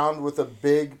his round with a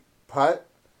big putt,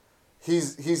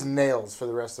 he's nails for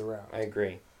the rest of the round. I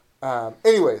agree.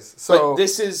 Anyways, so but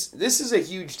this is a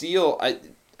huge deal.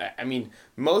 I mean,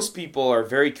 most people are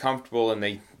very comfortable and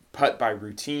they putt by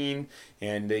routine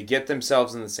and they get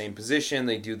themselves in the same position.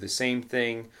 They do the same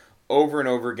thing over and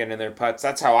over again in their putts.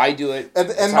 That's how I do it.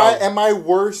 And my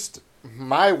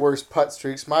worst putt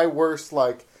streaks, my worst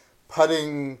like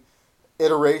putting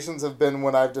iterations have been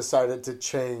when I've decided to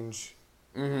change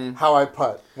how I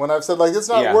putt. When I've said like it's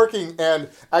not working, and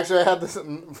actually I had this.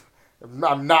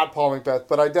 I'm not Paul McBeth,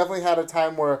 but I definitely had a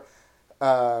time where,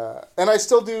 and I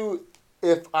still do.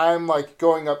 If I'm like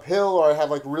going uphill or I have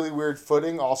like really weird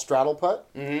footing, I'll straddle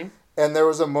putt. Mm-hmm. And there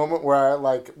was a moment where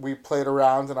we played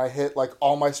around and I hit like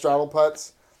all my straddle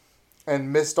putts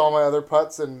and missed all my other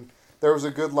putts, and there was a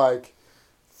good like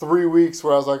 3 weeks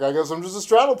where I was like, I guess I'm just a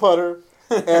straddle putter,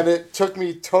 and it took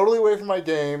me totally away from my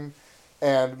game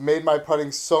and made my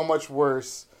putting so much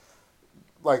worse.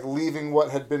 Like leaving what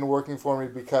had been working for me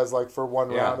because like for one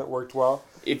round it worked well.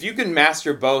 If you can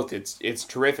master both, it's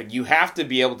terrific. You have to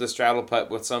be able to straddle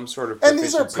putt with some sort of proficiency. And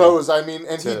these are pros, I mean,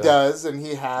 and he does, and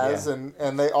he has,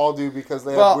 and they all do because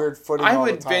they have weird footing all the time.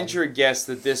 I would venture a guess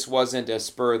that this wasn't a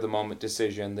spur-of-the-moment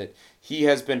decision, that he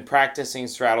has been practicing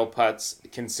straddle putts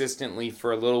consistently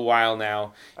for a little while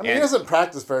now. I mean, he doesn't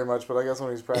practice very much, but I guess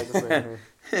when he's practicing...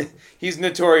 He's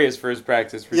notorious for his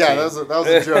practice routine. Yeah, that was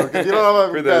a joke. If you don't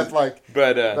know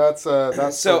about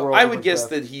that's so I would guess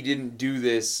that he didn't do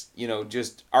this,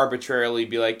 just arbitrarily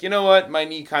be like, you know what, my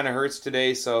knee kind of hurts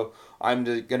today, so I'm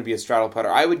going to be a straddle putter.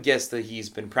 I would guess that he's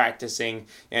been practicing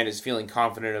and is feeling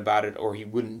confident about it, or he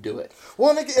wouldn't do it. Well,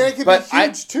 and it could be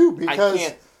huge too,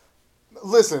 because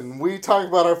listen, we talk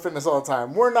about our fitness all the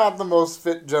time. We're not the most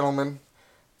fit gentlemen,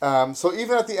 so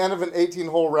even at the end of an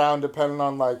 18-hole round, depending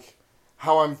on like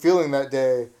how I'm feeling that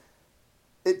day,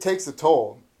 it takes a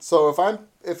toll. So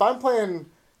if I'm playing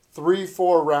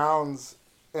 3-4 rounds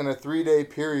in a 3-day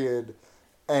period,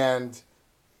 and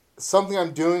something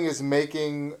I'm doing is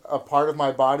making a part of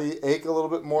my body ache a little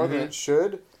bit more than it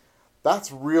should,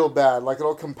 that's real bad. Like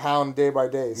it'll compound day by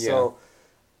day. Yeah. So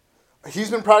he's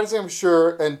been practicing, I'm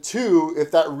sure. And two, if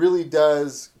that really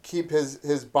does keep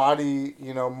his body,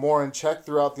 more in check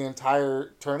throughout the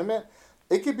entire tournament,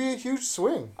 it could be a huge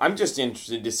swing. I'm just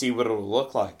interested to see what it'll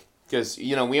look like. Because,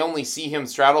 we only see him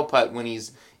straddle putt when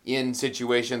he's in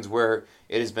situations where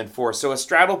it has been forced. So a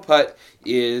straddle putt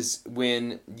is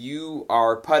when you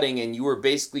are putting and you are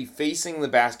basically facing the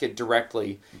basket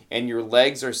directly and your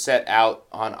legs are set out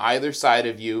on either side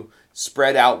of you,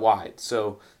 spread out wide.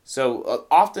 So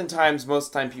oftentimes, most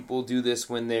of the time, people do this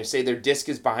when they say their disc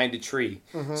is behind a tree.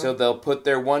 Mm-hmm. So they'll put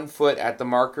their one foot at the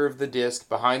marker of the disc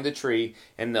behind the tree,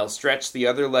 and they'll stretch the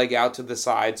other leg out to the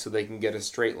side so they can get a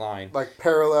straight line. Like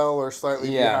parallel or slightly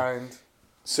behind.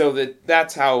 So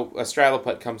that's how a straddle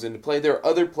putt comes into play. There are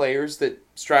other players that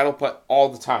straddle putt all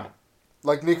the time.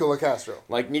 Like Nico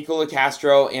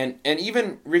LaCastro. And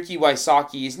even Ricky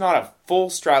Wysocki, he's not a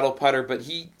full straddle putter, but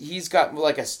he's got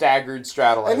like a staggered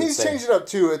straddle. And he's changed it up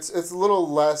too. It's a little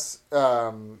less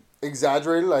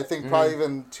exaggerated. I think probably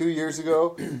even 2 years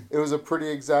ago, it was a pretty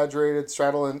exaggerated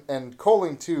straddle. And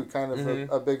Colling too, kind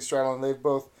of a big straddle. And they've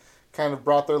both kind of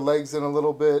brought their legs in a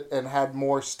little bit and had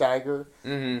more stagger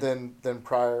than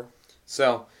prior.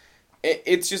 So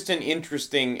it's just an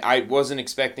interesting... I wasn't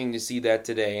expecting to see that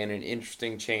today, and an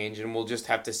interesting change, and we'll just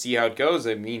have to see how it goes.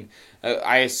 I mean,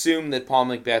 I assume that Paul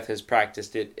McBeth has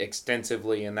practiced it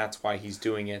extensively, and that's why he's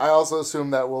doing it. I also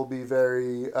assume that we'll be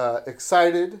very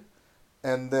excited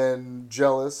and then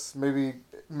jealous, maybe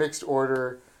mixed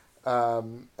order,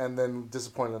 and then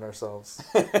disappointed in ourselves.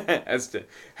 As to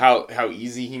how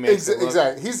easy he makes it look.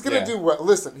 Exactly. He's going to do well.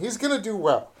 Listen, he's going to do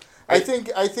well. I think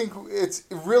it's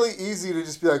really easy to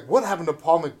just be like, what happened to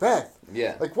Paul McBeth?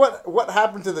 Yeah. Like, what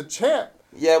happened to the champ?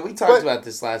 Yeah, we talked about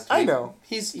this last week. I know.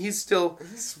 He's still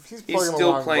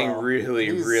playing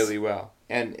really well.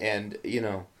 And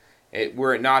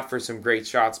were it not for some great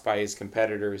shots by his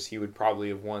competitors, he would probably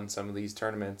have won some of these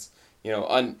tournaments.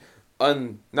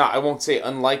 I won't say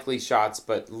unlikely shots,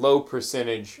 but low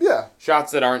percentage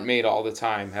shots that aren't made all the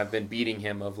time have been beating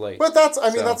him of late. But that's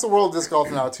the world of disc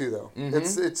golf now too, though. Mm-hmm.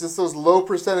 It's just those low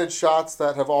percentage shots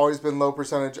that have always been low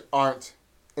percentage aren't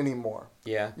anymore.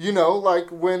 Yeah. Like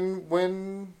when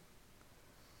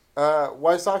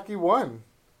Wysocki won,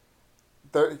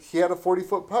 he had a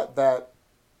 40-foot putt that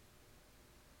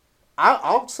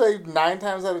I'll say 9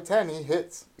 times out of 10 he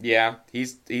hits. Yeah,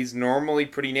 he's normally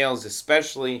pretty nails,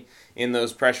 especially in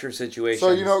those pressure situations.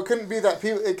 So, it couldn't be that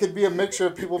people. It could be a mixture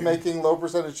of people making low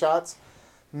percentage shots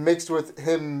mixed with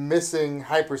him missing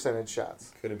high percentage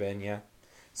shots. Could have been, yeah.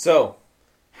 So,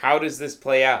 how does this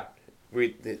play out?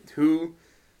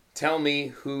 Tell me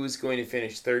who's going to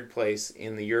finish third place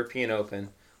in the European Open.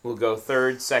 We'll go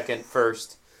third, second,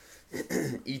 first.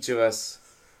 Each of us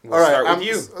will start with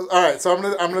you. All right, so I'm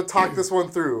gonna talk this one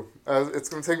through. It's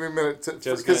gonna take me a minute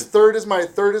because third is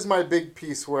my big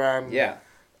piece where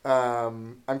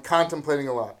I'm contemplating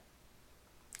a lot.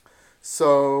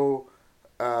 So,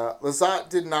 Lizotte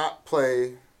did not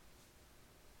play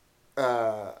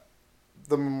the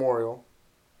Memorial,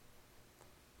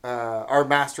 our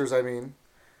Masters, I mean,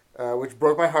 which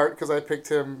broke my heart because I picked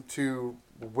him to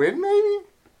win, maybe.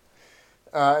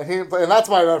 He didn't play, and that's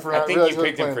my bad for not. I think you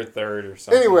picked him for third or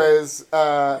something. Anyways,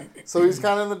 so he's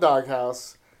kind of in the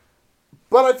doghouse.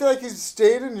 But I feel like he's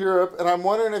stayed in Europe, and I'm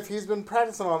wondering if he's been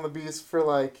practicing on the beast for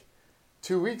like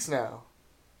 2 weeks now.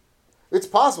 It's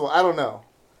possible. I don't know.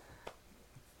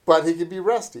 But he could be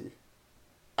rusty.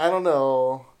 I don't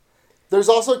know. There's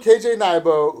also KJ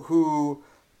Nybo, who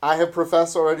I have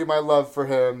professed already my love for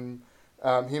him.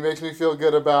 He makes me feel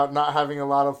good about not having a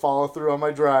lot of follow-through on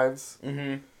my drives.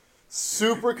 Mm-hmm.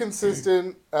 Super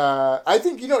consistent. I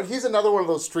think, he's another one of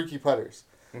those streaky putters.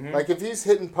 Mm-hmm. Like, if he's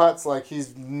hitting putts, like,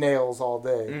 he's nails all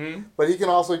day. Mm-hmm. But he can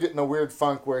also get in a weird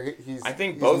funk where he's I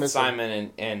think he's both missing.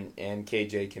 Simon and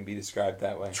KJ can be described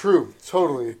that way. True,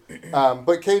 totally.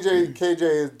 But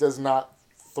KJ does not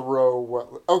throw what...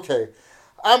 Okay,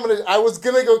 I was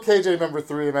going to go KJ number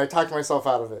 3, and I talked myself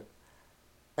out of it.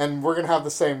 And we're going to have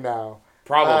the same now.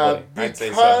 Probably, I'd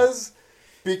say so.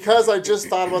 Because I just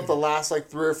thought about the last, 3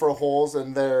 or 4 holes,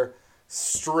 and they're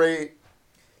straight...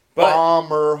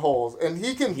 bomber holes, and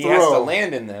he can throw. He has to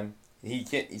land in them. He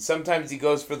can. Sometimes he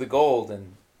goes for the gold,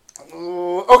 and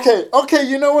okay.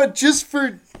 You know what? Just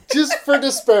for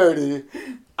disparity,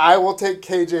 I will take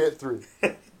KJ at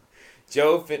 3.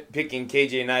 Joe picking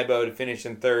KJ Nybo to finish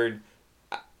in third.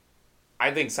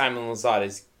 I think Simon Lizotte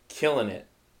is killing it.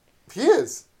 He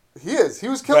is. He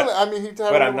was killing it. I mean,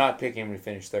 but I'm not picking him to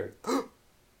finish third.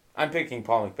 I'm picking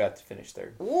Paul McBeth to finish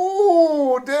third.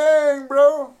 Ooh, dang,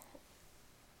 bro.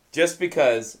 Just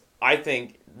because I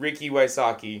think Ricky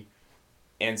Wysocki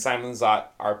and Simon Lizotte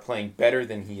are playing better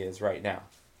than he is right now.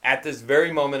 At this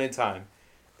very moment in time.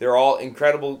 They're all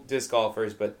incredible disc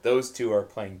golfers, but those two are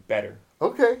playing better.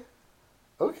 Okay.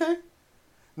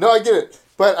 No, I get it.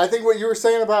 But I think what you were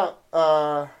saying about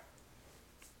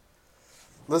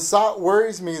Lizotte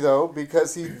worries me, though,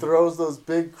 because he throws those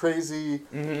big, crazy,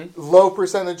 low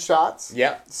percentage shots.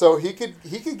 Yeah. So he could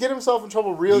get himself in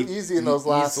trouble easy in those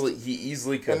last. He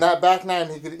easily could. In that back nine,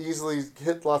 he could easily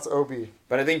hit lots of OB.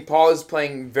 But I think Paul is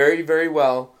playing very, very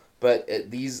well. But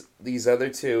these other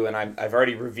two, and I've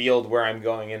already revealed where I'm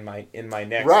going in my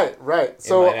next. Right.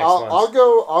 So I'll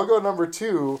go number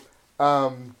 2,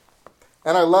 and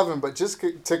I love him. But just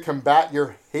to combat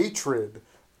your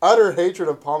utter hatred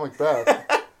of Paul McBeth.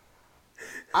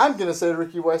 I'm going to say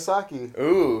Ricky Wysocki.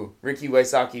 Ooh, Ricky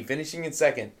Wysocki finishing in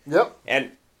second. Yep.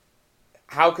 And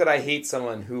how could I hate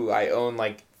someone who I own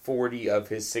 40 of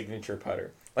his signature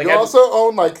putter? You also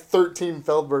own 13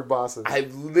 Feldberg bosses.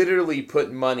 I've literally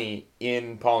put money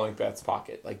in Paul McBeth's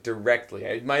pocket, directly.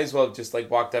 I might as well have just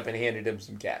walked up and handed him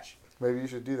some cash. Maybe you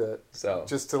should do that. So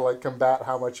just to combat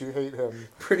how much you hate him.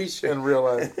 Pretty sure in real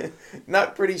life.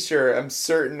 Not pretty sure. I'm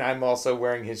certain I'm also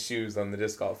wearing his shoes on the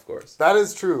disc golf course. That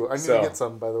is true. I need to get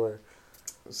some, by the way.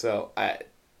 So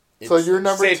your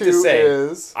number safe 2 to say,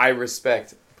 is I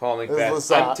respect Paul McBeth.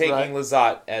 Lizotte, I'm taking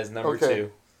Lizotte as number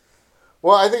 2.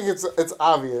 Well, I think it's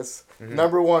obvious. Mm-hmm.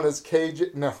 Number 1 is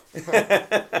KJ. No.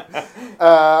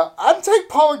 I'd take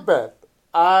Paul McBeth.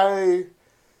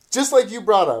 Just like you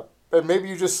brought up, and maybe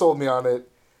you just sold me on it,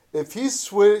 if he's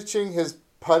switching his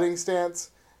putting stance,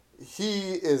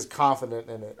 he is confident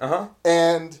in it. Uh-huh.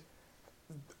 And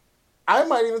I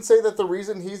might even say that the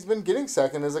reason he's been getting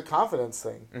second is a confidence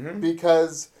thing. Mm-hmm.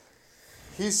 Because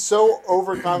he's so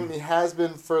overconfident. He has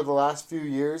been for the last few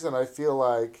years, and I feel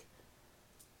like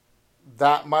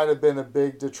that might have been a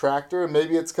big detractor.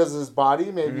 Maybe it's because of his body.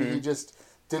 Maybe he just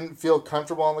didn't feel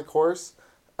comfortable on the course.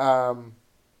 I'm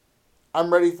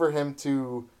ready for him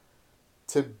to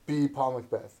be Paul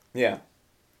McBeth. Yeah.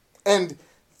 And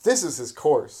this is his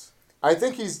course. I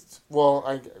think he's,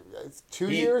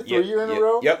 3 year in a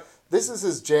row? Yep. This is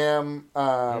his jam.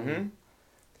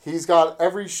 He's got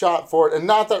every shot for it. And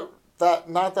not that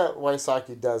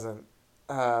Wysocki doesn't.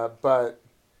 But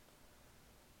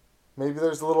maybe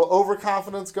there's a little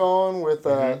overconfidence going with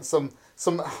some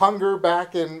some hunger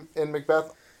back in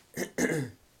Macbeth.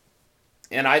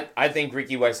 And I think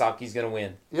Ricky Wysocki's going to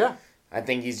win. Yeah. I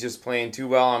think he's just playing too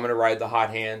well. I'm going to ride the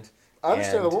hot hand.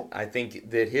 Understandable. And I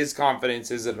think that his confidence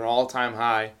is at an all-time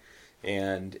high.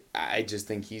 And I just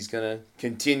think he's going to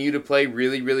continue to play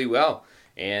really, really well.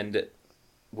 And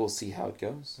we'll see how it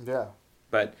goes. Yeah.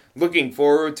 But looking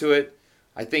forward to it,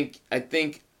 I think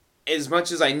as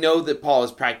much as I know that Paul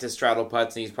has practiced straddle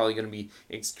putts and he's probably going to be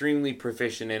extremely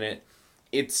proficient in it,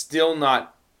 it's still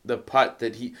not the putt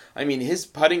that his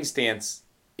putting stance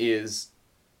is,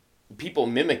 people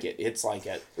mimic it. It's like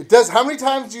it does. How many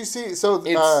times do you see? So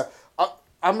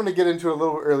I'm going to get into it a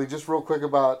little early, just real quick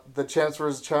about the Champs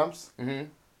vs. Chumps. Mm-hmm.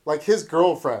 Like his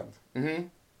girlfriend. Mm-hmm.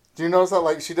 Do you notice that?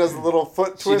 Like she does a little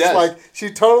foot twist. She does. Like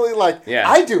she totally Yeah.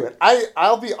 I do it.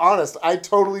 I'll be honest. I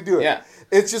totally do it. Yeah.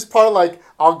 It's just part of like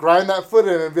I'll grind that foot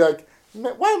in and be like,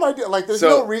 why am I doing? Like there's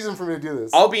no reason for me to do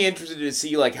this. I'll be interested to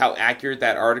see like how accurate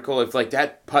that article. If like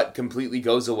that putt completely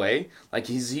goes away, like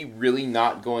is he really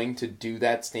not going to do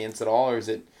that stance at all, or is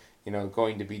it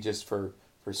going to be just for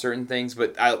certain things?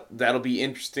 But that'll be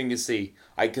interesting to see.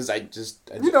 Maybe that's I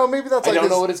don't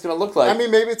know what it's going to look like. I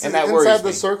mean, maybe it's inside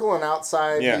the circle and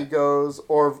outside he goes,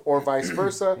 or vice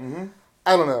versa. Mm-hmm.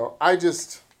 I don't know.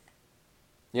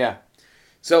 Yeah.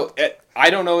 So I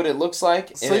don't know what it looks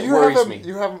like, and so it worries me.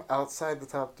 You have him outside the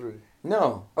top three.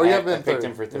 No. Oh, you have him I picked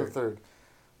him for third. You're third.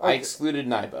 Okay. I excluded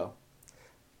Nybo.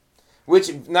 Which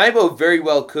Nybo very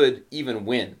well could even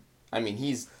win. I mean,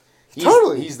 he's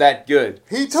that good.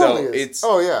 He totally is.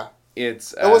 Oh yeah.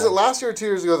 It's. Was it last year or 2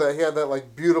 years ago that he had that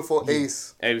like beautiful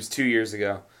ace? It was 2 years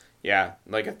ago. Yeah,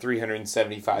 like a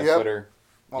 375 footer.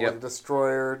 Like a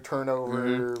destroyer,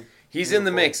 turnover. Mm-hmm. He's in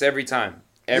the mix every time,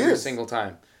 every single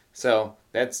time. So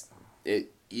that's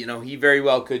it. He very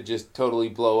well could just totally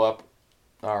blow up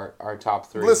our top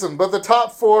three. Listen, but the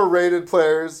top 4 rated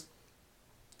players,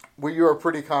 you are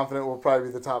pretty confident will probably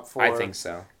be the top 4. I think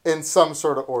so. In some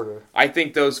sort of order. I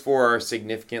think those 4 are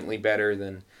significantly better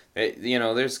than.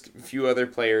 There's a few other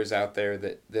players out there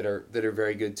that are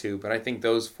very good too, but I think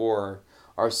those 4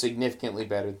 are significantly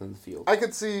better than the field. I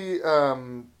could see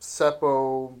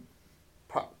Seppo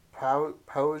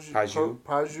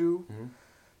Paju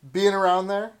being around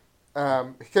there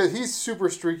because he's super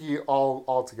streaky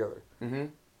all together. Mm-hmm.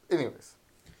 Anyways.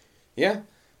 Yeah.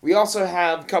 We also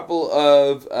have a couple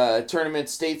of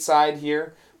tournaments stateside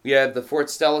here. We have the Fort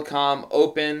Stelicom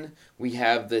Open. We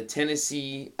have the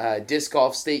Tennessee Disc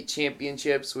Golf State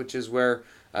Championships, which is where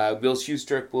Bill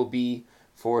Schustrick will be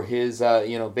for his,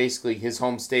 basically his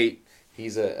home state.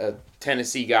 He's a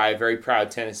Tennessee guy, a very proud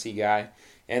Tennessee guy.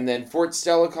 And then Fort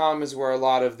Stelicom is where a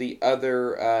lot of the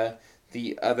other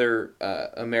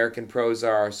American pros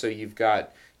are. So you've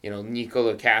got,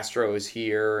 Nicola Castro is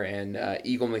here, and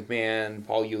Eagle McMahon,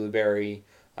 Paul Ulibarri,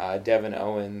 Devin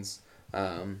Owens.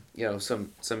 Some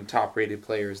top-rated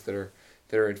players that are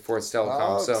at Fort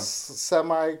Stelicom. So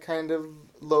semi kind of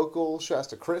local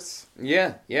Shasta Chris.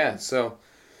 Yeah. So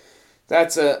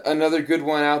that's another good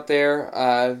one out there.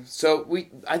 I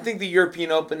think the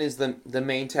European Open is the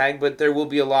main tag, but there will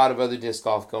be a lot of other disc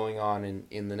golf going on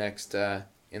in the next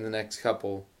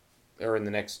couple, or in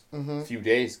the next few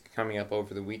days coming up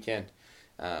over the weekend,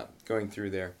 going through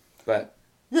there. But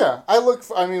yeah,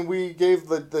 we gave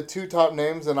the 2 top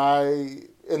names, and I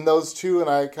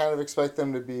kind of expect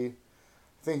them to be.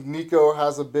 I think Nico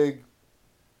has a big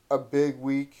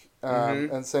week,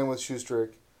 and same with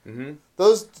Schustrick. Mm-hmm.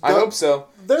 I hope so.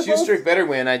 Schustrick better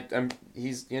win.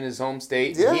 He's in his home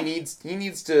state. Yeah. He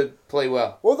needs to play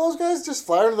well. Well, those guys just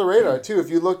fly under the radar too.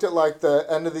 If you looked at like the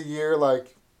end of the year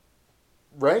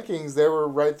rankings, they were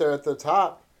right there at the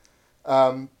top.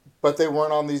 But they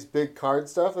weren't on these big card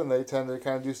stuff, and they tend to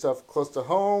kind of do stuff close to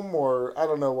home, or I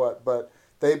don't know what. But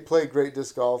they play great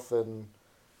disc golf, and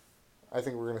I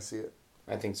think we're going to see it.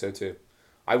 I think so too.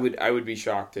 I would be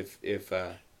shocked if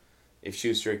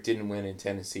Schustrick didn't win in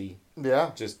Tennessee.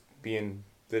 Yeah. Just being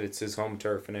that it's his home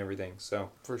turf and everything. So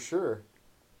for sure.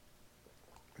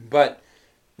 But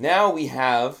now we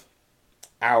have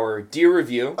our deer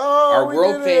review, our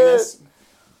world famous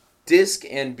disc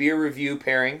and beer review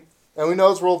pairing. And we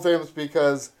know it's world famous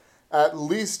because at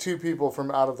least 2 people from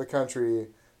out of the country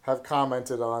have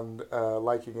commented on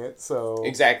liking it. So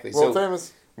exactly. World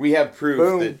famous. We have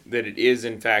proof that it is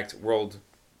in fact world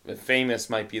famous.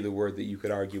 Might be the word that you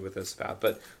could argue with us about,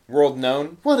 but world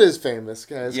known. What is famous,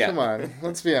 guys? Yeah. Come on,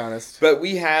 let's be honest. But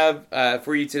we have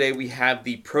for you today. We have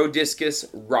the Pro Discus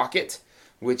Rocket,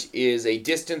 which is a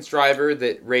distance driver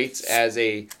that rates as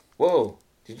a. Whoa!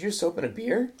 Did you just open a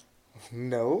beer?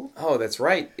 No. Oh, that's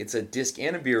right. It's a disc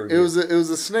and a beer It review. was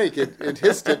a snake. It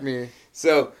hissed at me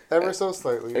So, ever so are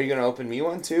slightly. you going to open me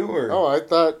one too? Or? Oh, I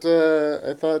thought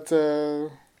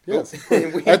yes.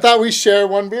 We- I thought we share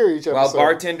one beer each episode. While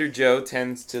bartender Joe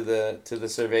tends to the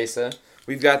cerveza,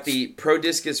 we've got the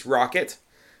Prodiscus Rocket,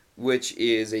 which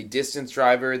is a distance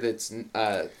driver that's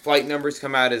flight numbers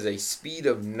come out as a speed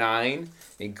of 9,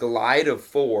 a glide of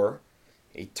 4,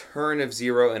 a turn of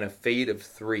 0, and a fade of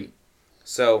 3.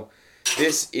 So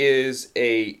this is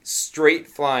a straight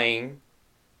flying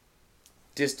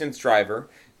distance driver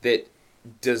that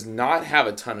does not have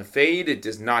a ton of fade. It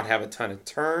does not have a ton of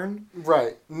turn.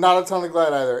 Right. Not a ton of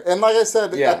glide either. And like I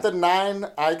said, Yeah. at the 9,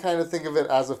 I kind of think of it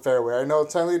as a fairway. I know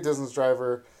it's technically a distance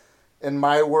driver. In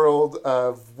my world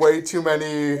of way too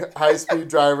many high-speed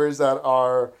drivers that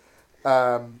are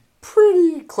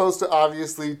pretty close to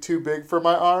obviously too big for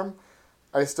my arm,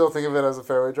 I still think of it as a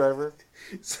fairway driver.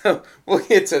 So we'll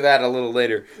get to that a little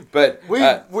later. But We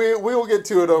will get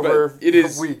to it over it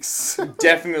is- weeks.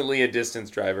 definitely a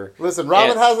distance driver. Listen,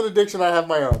 Robin And- has an addiction. I have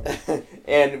my own.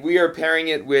 And we are pairing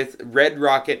it with Red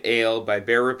Rocket Ale by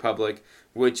Bear Republic,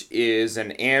 which is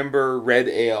an amber red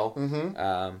ale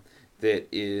that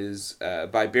is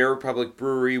by Bear Republic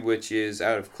Brewery, which is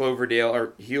out of Cloverdale or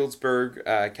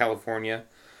Healdsburg, California.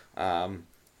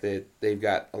 That they've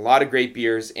got a lot of great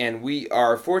beers, and we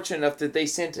are fortunate enough that they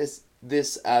sent us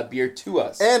this beer to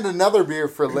us. And another beer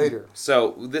for later.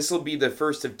 So this will be the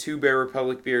first of 2 Bear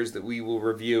Republic beers that we will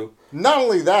review. Not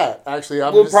only that, actually,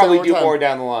 We'll probably do more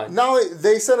down the line. Not only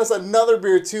they sent us another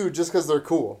beer too, just because they're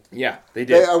cool. Yeah, they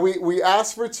did. We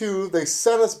asked for 2. They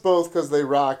sent us both because they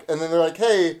rock, and then they're like,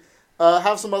 "Hey,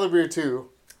 have some other beer too."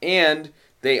 And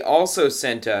they also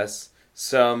sent us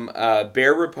some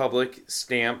Bear Republic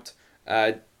stamped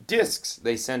discs.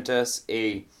 They sent us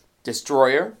a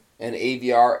Destroyer, an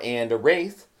AVR, and a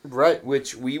Wraith, Right.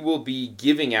 which we will be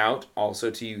giving out also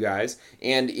to you guys.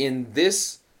 And in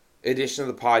this edition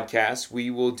of the podcast, we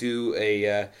will do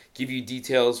give you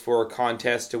details for a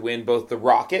contest to win both the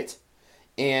Rocket,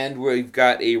 and we've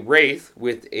got a Wraith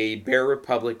with a Bear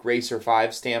Republic Racer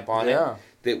 5 stamp on it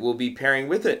that we'll be pairing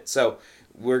with it. So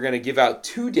we're going to give out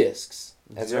 2 discs,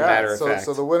 as a matter of fact.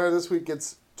 So the winner this week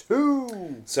gets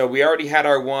 2. So we already had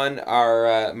our one,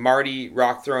 our Marty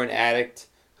Rock Throwing Addict,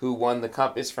 who won the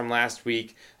Compass from last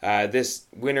week. This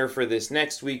winner for this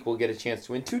next week will get a chance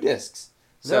to win 2 discs.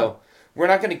 So we're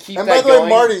not going to keep And that by the way, going.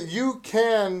 Marty, you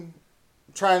can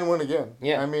try and win again.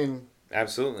 Yeah. I mean,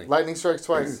 Absolutely. lightning strikes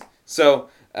twice. So,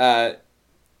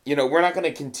 we're not going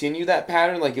to continue that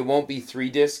pattern. Like, it won't be 3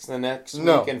 discs the next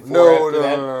week and 4 after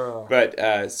that. No.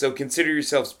 But, so consider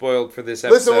yourself spoiled for this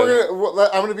episode. Listen,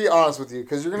 I'm gonna be honest with you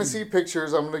because you're gonna see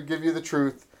pictures. I'm gonna give you the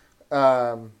truth,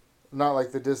 not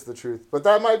like the disc the truth, but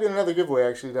that might be another giveaway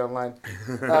actually down the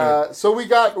line. So we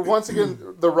got once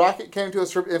again the Rocket came to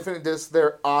us from Infinite Disc.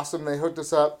 They're awesome. They hooked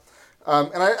us up,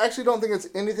 and I actually don't think it's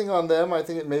anything on them. I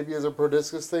think it maybe is a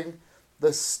Prodiscus thing.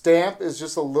 The stamp is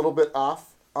just a little bit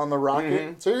off on the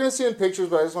Rocket, so you're gonna see in pictures.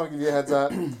 But I just want to give you a heads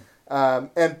up.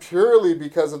 And purely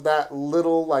because of that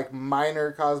little, like,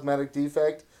 minor cosmetic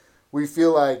defect, we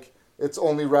feel like it's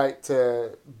only right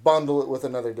to bundle it with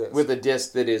another disc. With a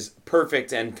disc that is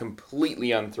perfect and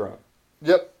completely unthrown.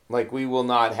 Yep. Like, we will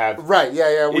not have... Right,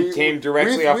 yeah. It came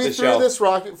directly off the We shelf. threw this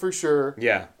Rocket for sure.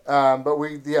 Yeah. But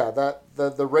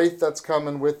the Wraith that's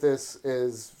coming with this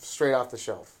is straight off the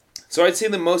shelf. So I'd say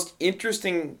the most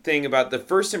interesting thing about the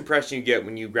first impression you get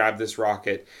when you grab this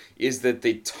Rocket is that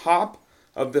the top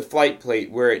of the flight plate,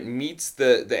 where it meets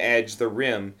the edge, the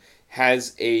rim,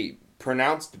 has a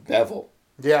pronounced bevel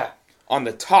Yeah. on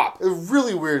the top. A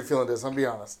really weird feeling this, I'll be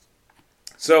honest.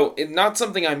 So, it's not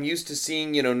something I'm used to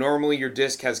seeing. Normally your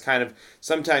disc has kind of...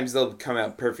 Sometimes they'll come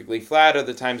out perfectly flat,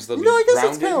 other times they'll be I guess rounded.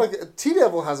 it's kind of like...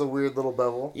 T-Devil has a weird little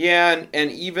bevel. Yeah,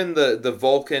 and even the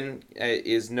Vulcan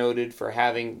is noted for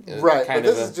having Right, kind but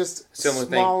of this a is just similar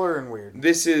thing. smaller and weird.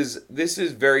 This is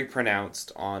very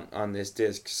pronounced on this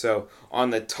disc. So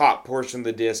on the top portion of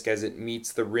the disc, as it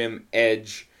meets the rim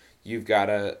edge, you've got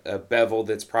a bevel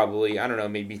that's probably, I don't know,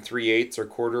 maybe 3/8 or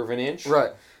 1/4 of an inch.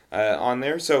 Right. On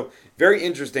there. So very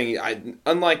interesting.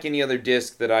 Unlike any other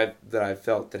disc that I've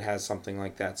felt that has something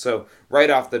like that. So right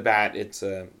off the bat, it's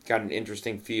got an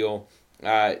interesting feel.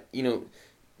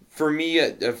 For me,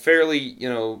 a fairly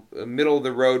middle of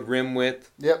the road rim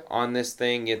width. Yep. On this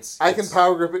thing, I can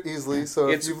power grip it easily, so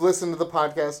if it's- you've listened to the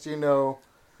podcast, you know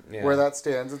where that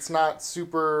stands. It's not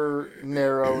super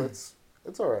narrow. It's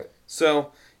all right.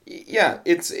 So, yeah,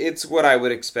 it's what I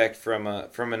would expect from a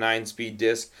 9-speed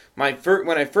disc.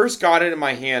 When I first got it in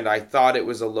my hand, I thought it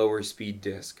was a lower speed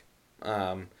disc.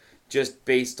 just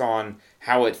based on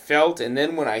how it felt. And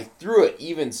then when I threw it,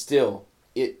 even still,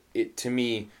 it to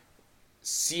me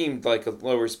seemed like a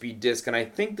lower speed disc. And I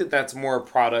think that that's more a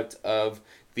product of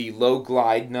the low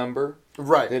glide number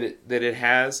Right. that it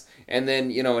has. And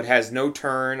then, it has no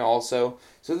turn also.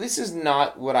 So this is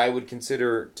not what I would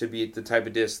consider to be the type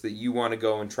of disc that you want to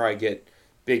go and try get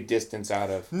big distance out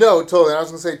of. No, totally. And I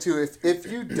was going to say, too,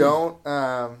 if you don't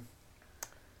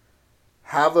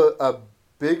have a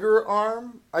bigger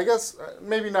arm, I guess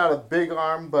maybe not a big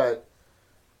arm, but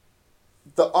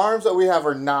the arms that we have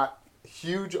are not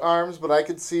huge arms, but I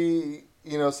could see,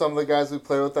 some of the guys we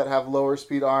play with that have lower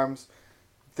speed arms,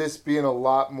 this being a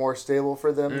lot more stable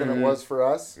for them than it was for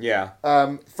us. Yeah.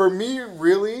 For me,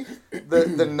 really,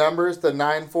 the numbers, the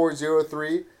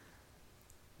 9403,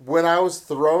 when I was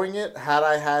throwing it, had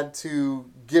I had to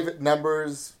give it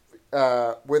numbers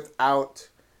without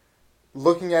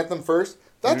looking at them first,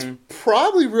 that's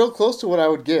probably real close to what I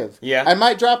would give. Yeah. I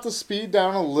might drop the speed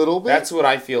down a little bit. That's what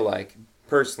I feel like,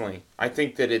 personally. I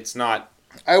think that it's not...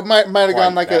 I might have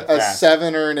gone like a fast.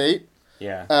 7 or an 8.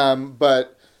 Yeah.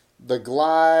 But the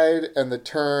glide and the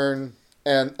turn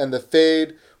and the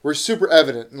fade were super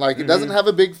evident. Like, it doesn't have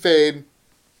a big fade.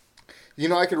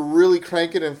 I could really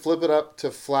crank it and flip it up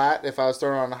to flat if I was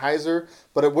throwing on a hyzer,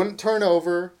 but it wouldn't turn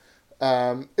over.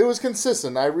 It was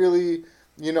consistent. I really,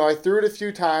 I threw it a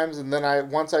few times, and then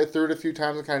once I threw it a few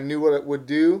times and kind of knew what it would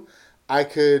do, I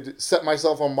could set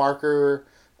myself a marker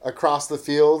across the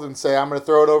field and say, I'm going to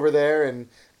throw it over there and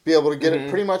be able to get it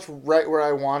pretty much right where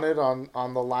I wanted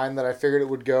on the line that I figured it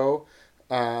would go.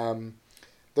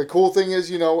 The cool thing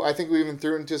is, I think we even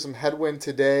threw into some headwind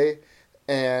today,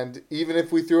 and even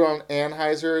if we threw on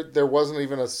Anheuser, there wasn't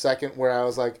even a second where I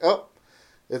was like, oh,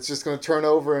 it's just going to turn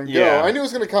over and go. I knew it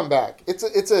was going to come back. It's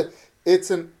a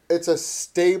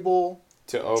stable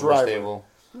to driver. overstable.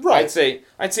 Right.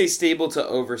 I'd say stable to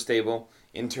overstable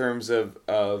in terms of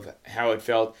how it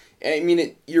felt. I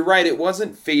mean, you're right, it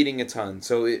wasn't fading a ton.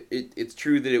 So it's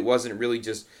true that it wasn't really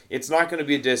just... It's not going to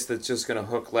be a disc that's just going to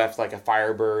hook left like a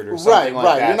Firebird or something like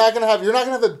that. Right. You're not going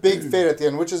to have a big fade at the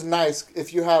end, which is nice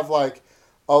if you have like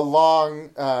a long,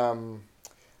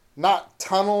 not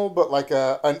tunnel, but like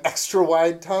an extra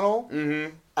wide tunnel.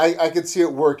 Mm-hmm. I could see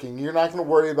it working. You're not going to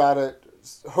worry about it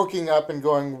hooking up and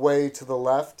going way to the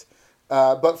left.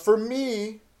 But for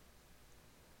me,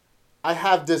 I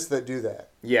have discs that do that.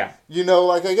 Yeah.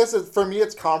 I guess for me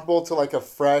it's comparable to like a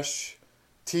fresh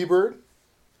T-Bird.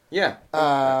 Yeah.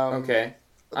 Okay.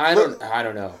 I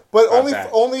don't know. But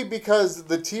only because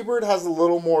the T-Bird has a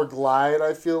little more glide,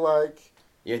 I feel like.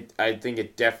 I think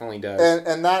it definitely does.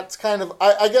 And that's kind of,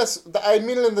 I guess, I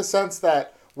mean it in the sense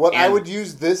that I would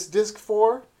use this disc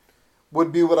for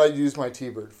would be what I use my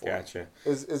T-Bird for. Gotcha.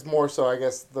 Is more so, I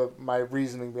guess, my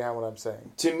reasoning behind what I'm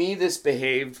saying. To me, this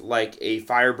behaved like a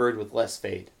Firebird with less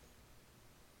fade.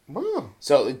 Wow.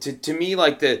 So to me,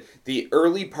 like the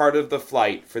early part of the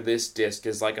flight for this disc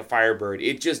is like a Firebird.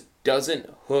 It just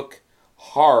doesn't hook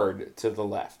hard to the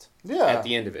left at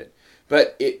the end of it.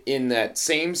 But in that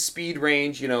same speed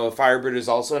range, a Firebird is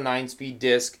also a 9-speed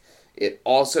disc. It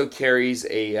also carries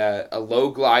a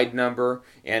low glide number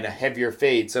and a heavier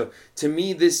fade. So to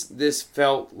me, this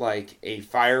felt like a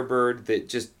Firebird that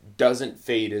just doesn't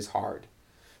fade as hard.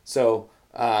 So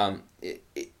the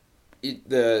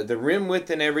rim width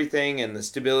and everything and the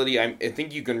stability, I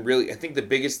think you can really... I think the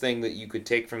biggest thing that you could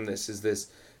take from this is this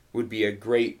would be a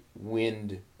great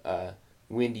windy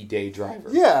day driver.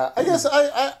 Yeah, I guess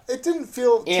it didn't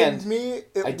feel to me.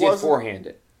 I did forehand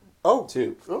it. Oh,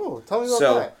 too. Oh, tell me about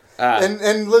that.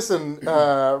 And listen,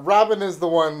 Robin is the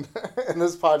one in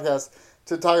this podcast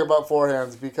to talk about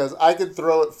forehands because I could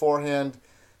throw it forehand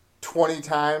 20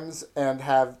 times and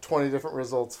have 20 different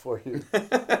results for you.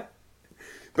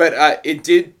 But it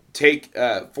did take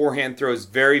forehand throws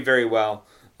very, very well.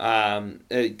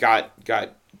 It got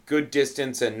good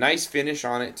distance and nice finish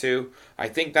on it too. I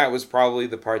think that was probably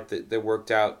the part that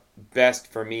worked out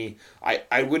best for me.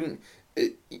 I wouldn't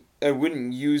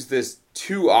use this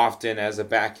too often as a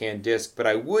backhand disc, but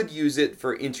I would use it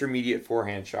for intermediate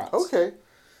forehand shots. Okay.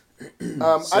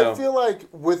 I feel like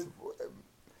with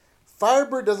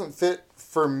Firebird doesn't fit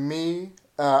for me.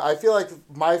 I feel like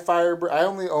my Firebird, I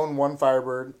only own one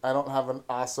Firebird. I don't have an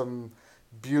awesome,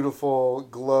 beautiful,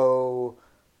 glow,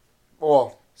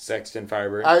 Sexton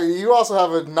Firebird. You also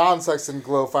have a non-Sexton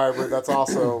glow Firebird that's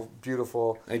also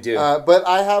beautiful. I do. But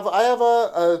I have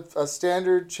a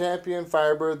standard champion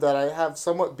Firebird that I have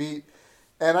somewhat beat,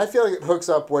 and I feel like it hooks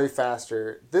up way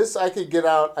faster. This I could get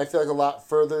out, I feel like, a lot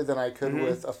further than I could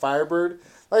with a Firebird.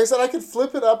 Like I said, I could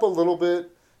flip it up a little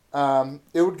bit.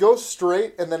 It would go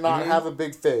straight and then not have a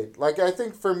big fade. Like, I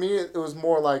think for me, it was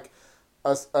more like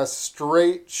a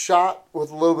straight shot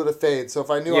with a little bit of fade. So if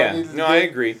I knew I needed to I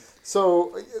agree.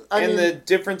 So, I mean... the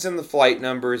difference in the flight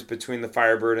numbers between the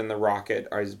Firebird and the Rocket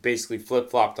is basically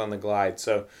flip-flopped on the glide.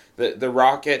 So the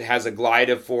Rocket has a glide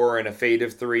of 4 and a fade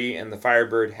of 3, and the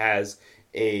Firebird has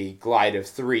a glide of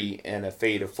 3 and a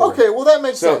fade of 4. Okay, well that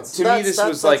makes sense. So to me, this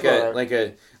was like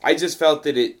a. I just felt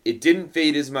that it didn't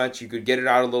fade as much. You could get it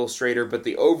out a little straighter, but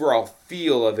the overall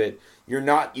feel of it, you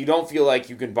don't feel like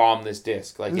you can bomb this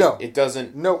disc. Like no, it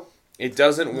doesn't. Nope. It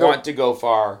doesn't want to go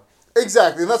far.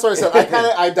 Exactly, and that's what I said.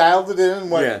 I dialed it in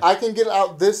and went, I can get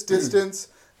out this distance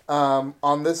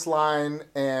on this line,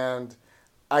 and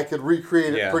I could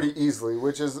recreate it pretty easily,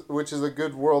 which is a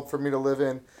good world for me to live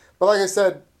in. But like I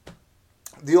said,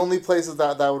 the only places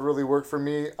that would really work for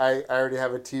me, I already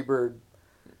have a T-Bird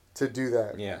to do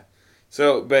that. Yeah.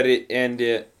 So, but I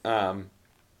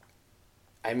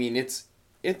mean, it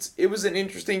was an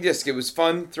interesting disc. It was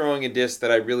fun throwing a disc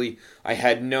that I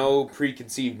had no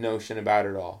preconceived notion about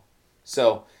at all.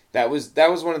 So that was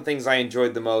one of the things I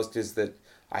enjoyed the most, is that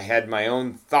I had my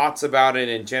own thoughts about it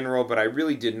in general, but I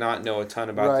really did not know a ton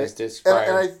about this disc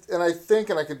prior. And I think,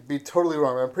 and I could be totally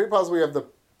wrong, I'm pretty positive we have the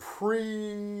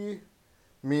premium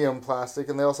plastic,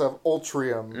 and they also have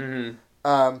Ultrium.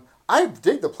 Mm-hmm. I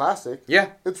dig the plastic.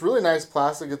 Yeah, it's really nice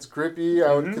plastic. It's grippy.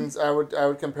 Mm-hmm. I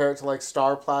would compare it to like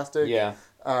Star plastic. Yeah,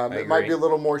 it might be a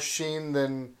little more sheen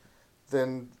than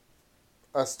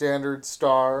a standard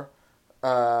Star.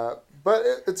 But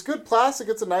it's good plastic.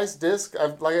 It's a nice disc.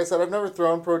 Like I said, I've never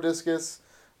thrown Pro Discus.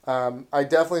 I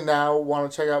definitely now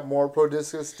want to check out more Pro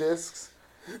Discus discs.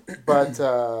 But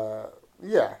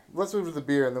yeah, let's move to the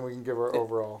beer and then we can give our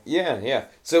overall. Yeah.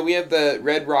 So we have the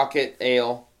Red Rocket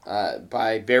Ale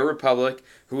by Bear Republic,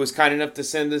 who was kind enough to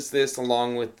send us this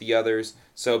along with the others.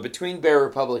 So between Bear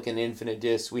Republic and Infinite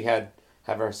Discs, we have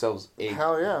ourselves a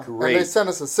great... And they sent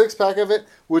us a 6-pack of it,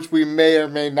 which we may or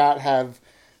may not have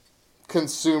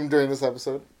consumed during this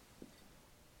episode.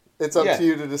 It's up to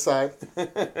you to decide.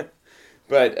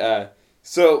 But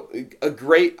so a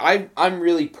great. I'm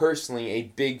really personally a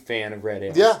big fan of red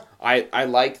ales. Yeah, I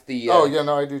like the.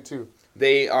 I do too.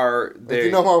 They are. If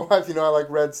you know my wife, you know I like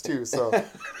reds too. So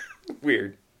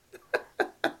weird.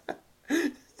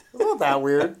 It's not that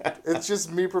weird. It's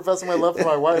just me professing my love for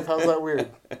my wife. How's that weird?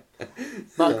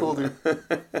 Not cool, dude.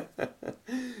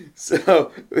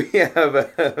 So we have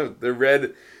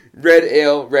the Red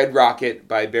Ale, Red Rocket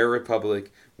by Bear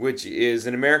Republic, which is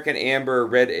an American amber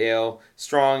red ale,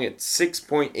 strong at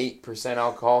 6.8%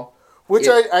 alcohol. Which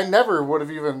I never would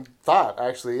have even thought,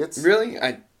 actually. It's really?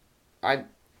 It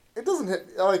doesn't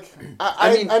hit, like...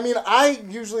 I mean, I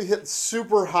usually hit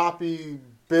super hoppy,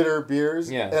 bitter beers,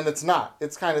 and it's not.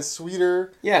 It's kind of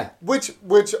sweeter. Yeah. Which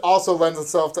also lends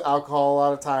itself to alcohol a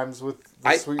lot of times with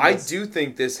the sweetness. I do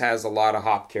think this has a lot of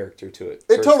hop character to it.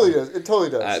 It totally does. It totally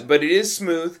does. But it is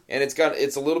smooth, and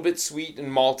it's a little bit sweet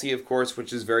and malty, of course,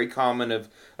 which is very common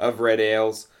of red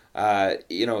ales.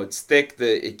 It's thick.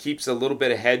 It keeps a little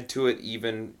bit of head to it,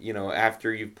 even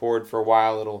after you've poured for a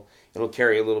while. It'll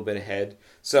carry a little bit of head.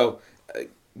 So,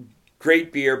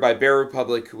 great beer by Bear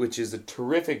Republic, which is a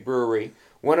terrific brewery.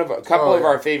 A couple of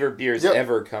our favorite beers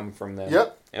ever come from them.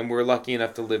 Yep. And we're lucky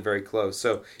enough to live very close.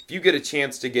 So if you get a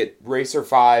chance to get Racer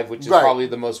 5, which is probably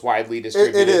the most widely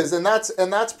distributed. It is, and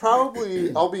that's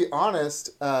probably, I'll be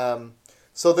honest,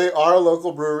 so they are a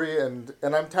local brewery, and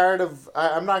I'm tired of,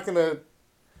 I'm not going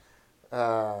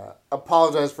to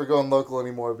apologize for going local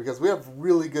anymore, because we have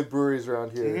really good breweries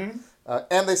around here. Mm-hmm.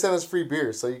 And they send us free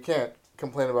beers, so you can't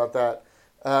complain about that.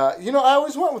 I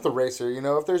always went with the Racer.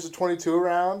 If there's a 22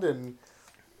 around and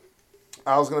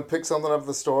I was going to pick something up at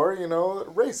the store,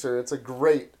 Racer. It's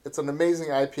an amazing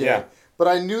IPA. Yeah. But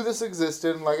I knew this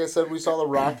existed, and like I said, we saw the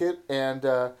Rocket, and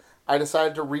I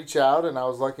decided to reach out, and I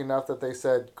was lucky enough that they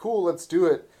said, cool, let's do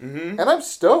it. Mm-hmm. And I'm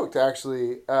stoked,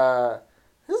 actually. This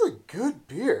is a good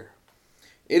beer.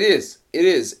 It is.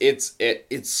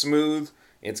 It's smooth.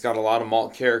 It's got a lot of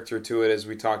malt character to it, as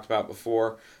we talked about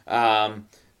before.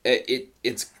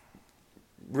 It's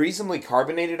reasonably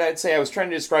carbonated, I'd say. I was trying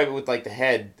to describe it with like the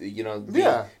head,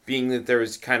 being that there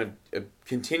was kind of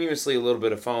continuously a little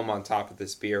bit of foam on top of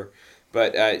this beer,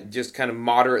 but just kind of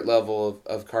moderate level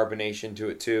of carbonation to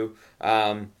it too.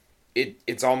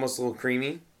 It's almost a little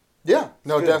creamy. Yeah,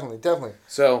 no, definitely.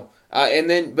 So, but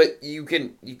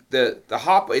the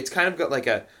hop, it's kind of got like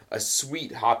a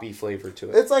sweet hoppy flavor to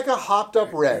it. It's like a hopped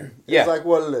up red. Yeah. It's like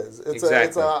what it is. It's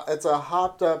exactly. It's a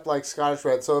hopped up like Scottish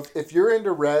red. So if you're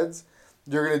into reds,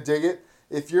 you're going to dig it.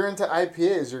 If you're into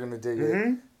IPAs, you're going to dig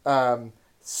it.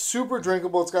 Super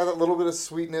drinkable. It's got that little bit of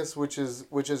sweetness, which is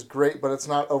great, but it's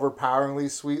not overpoweringly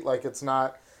sweet. Like it's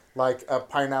not like a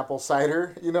pineapple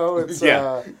cider. You know, it's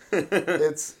Yeah.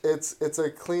 it's a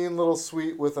clean little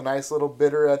sweet with a nice little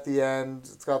bitter at the end.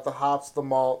 It's got the hops, the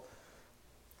malt.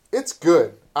 It's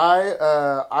good.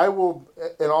 I will,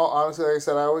 in all honesty, like I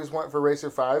said, I always went for Racer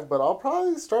 5, but I'll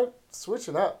probably start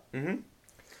switching up. Mm-hmm.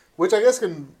 Which I guess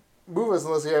can move us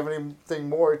unless you have anything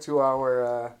more to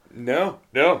our... No.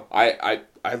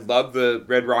 I love the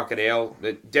Red Rocket Ale.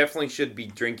 It definitely should be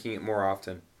drinking it more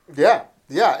often. Yeah.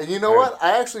 And you know what?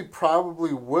 I actually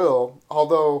probably will,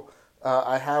 although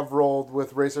I have rolled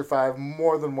with Racer 5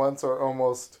 more than once or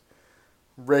almost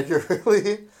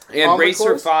regularly. And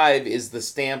Racer 5 is the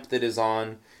stamp that is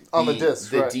on the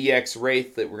disc, the right. DX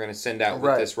Wraith that we're going to send out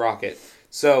with this rocket.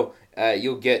 So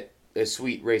you'll get a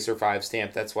sweet Racer 5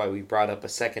 stamp. That's why we brought up a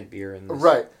second beer in this.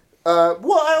 Right.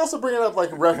 Well, I also bring it up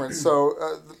like a reference.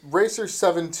 So Racer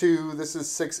 7.2, this is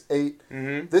 6.8.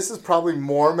 Mm-hmm. This is probably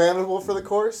more manageable for the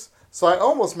course. So I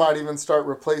almost might even start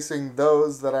replacing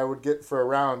those that I would get for a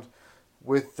round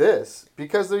with this.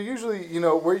 Because they're usually,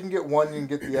 where you can get one, you can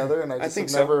get the other. And I just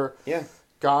have never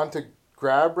gone to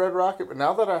grab Red Rocket. But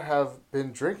now that I have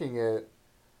been drinking it,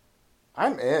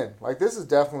 I'm in. Like, this is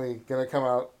definitely going to come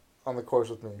out on the course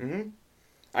with me. Mm-hmm.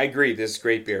 I agree. This is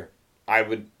great beer. I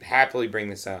would happily bring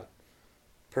this out.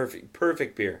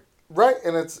 Perfect beer. Right,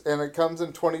 and it comes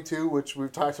in 22, which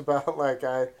we've talked about. Like,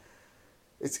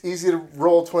 it's easy to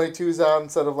roll 22s out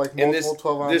instead of like multiple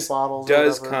 12-ounce bottles.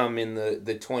 This does come in the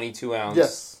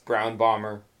 22-ounce brown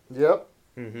bomber. Yep.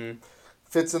 Mm-hmm.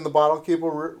 Fits in the bottle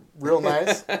keeper real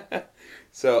nice.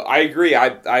 So I agree.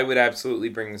 I would absolutely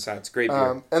bring this out. It's great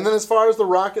beer. And then as far as the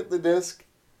Rocket, the disc,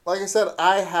 like I said,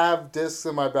 I have discs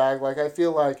in my bag. Like, I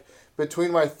feel like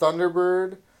between my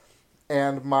Thunderbird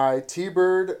and my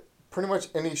T-Bird, pretty much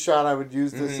any shot I would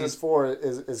use this disc for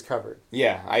is covered.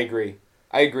 Yeah, I agree.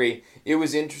 It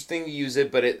was interesting to use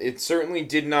it, but it certainly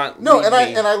did not. No, and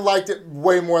I liked it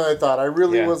way more than I thought. I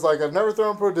really was like, I've never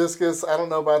thrown pro discus. I don't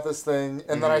know about this thing.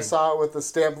 And then I saw it with the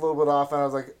stamp a little bit off, and I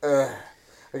was like, ugh.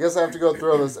 I guess I have to go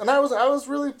throw this. And I was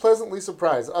really pleasantly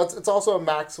surprised. It's also a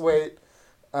max weight.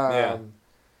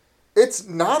 It's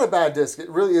not a bad disc. It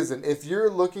really isn't. If you're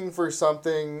looking for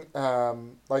something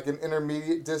like an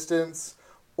intermediate distance,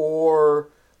 or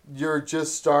you're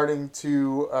just starting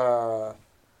to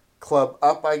club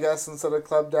up, I guess, instead of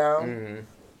club down,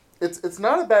 it's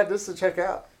not a bad disc to check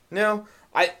out. No,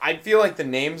 I feel like the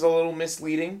name's a little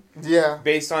misleading. Yeah.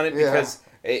 Based on it, because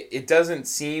it doesn't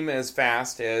seem as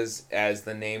fast as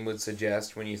the name would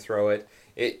suggest when you throw it.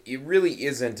 It really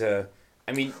isn't a...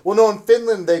 I mean... Well, no, in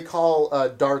Finland they call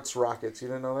darts rockets. You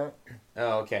didn't know that?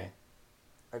 Oh, okay.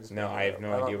 I have no idea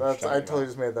what you're talking about. I totally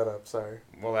just made that up. Sorry.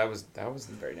 Well, that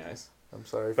wasn't very nice. I'm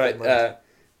sorry. But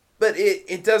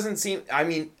it doesn't seem... I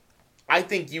mean, I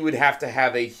think you would have to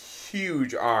have a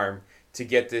huge arm to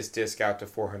get this disc out to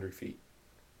 400 feet.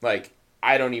 Like,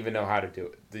 I don't even know how to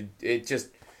do it. It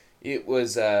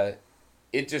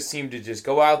just seemed to just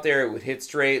go out there. It would hit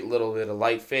straight, a little bit of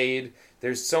light fade.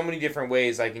 There's so many different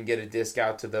ways I can get a disc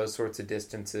out to those sorts of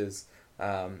distances, with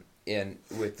a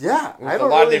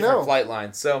lot of different flight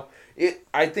lines. So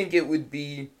I think it would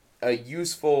be a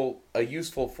useful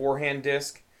forehand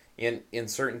disc in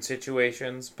certain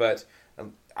situations. But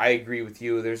I agree with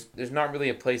you. There's not really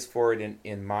a place for it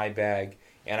in my bag,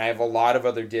 and I have a lot of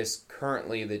other discs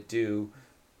currently that do,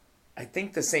 I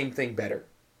think, the same thing better.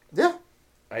 Yeah.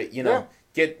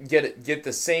 Get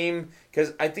the same,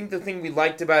 because I think the thing we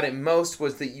liked about it most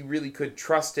was that you really could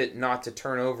trust it not to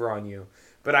turn over on you.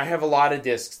 But I have a lot of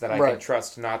discs that I can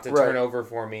trust not to turn over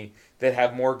for me that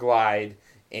have more glide,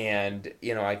 and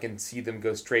I can see them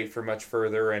go straight for much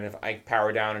further. And if I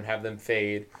power down and have them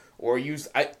fade, or use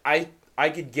I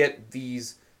could get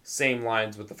these same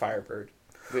lines with the Firebird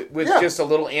with just a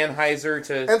little Anheuser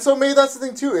to. And so maybe that's the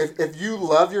thing too. If you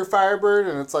love your Firebird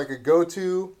and it's like a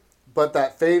go-to, but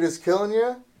that fade is killing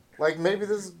you, like, maybe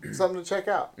this is something to check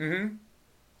out. Mm-hmm.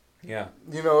 Yeah.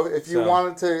 If you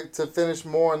wanted to finish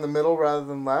more in the middle rather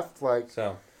than left, like...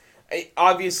 So,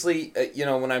 obviously,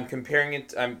 when I'm comparing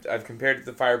it, I've compared it to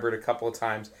the Firebird a couple of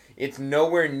times. It's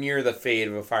nowhere near the fade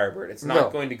of a Firebird. It's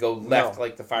not going to go left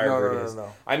like the Firebird is.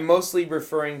 No. I'm mostly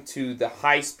referring to the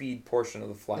high-speed portion of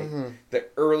the flight. Mm-hmm. The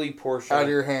early portion out of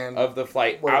your hand of the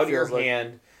flight. Out of your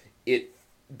hand, it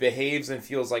behaves and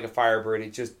feels like a Firebird.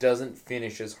 It just doesn't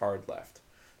finish as hard left.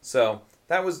 So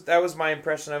that was my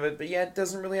impression of it. But yeah, it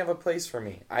doesn't really have a place for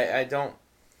me. I don't,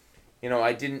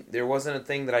 I didn't. There wasn't a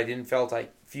thing that I didn't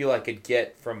feel I could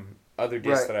get from other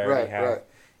discs that I already have. Right.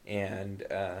 And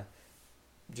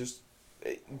just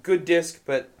good disc,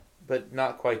 but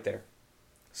not quite there.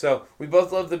 So we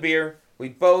both love the beer. We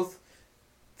both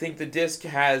think the disc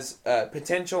has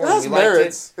potential. It has and we liked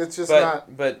merits. It's just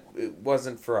not. But it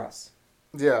wasn't for us.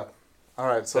 Yeah. All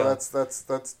right. So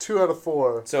that's 2 out of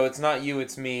 4. So it's not you,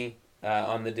 it's me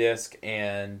on the disc,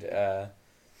 and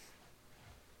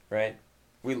right.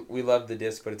 We love the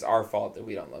disc, but it's our fault that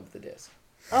we don't love the disc.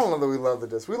 I don't know that we love the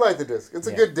disc. We like the disc. It's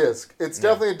a Yeah. good disc. It's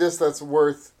definitely a disc that's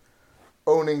worth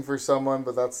owning for someone,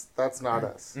 but that's not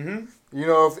us. Mm-hmm. You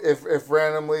know, if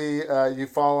randomly you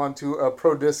fall onto a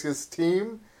Pro Discus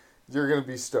team, you're going to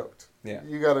be stoked. Yeah.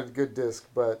 You got a good disc,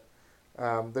 but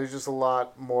there's just a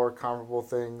lot more comparable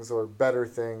things or better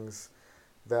things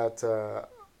that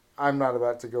I'm not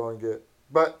about to go and get.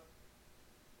 But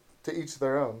to each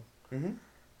their own.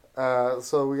 Mm-hmm.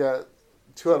 So we got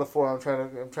 2 out of 4.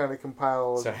 I'm trying to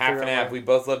compile. So half and half. We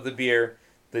both love the beer.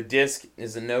 The disc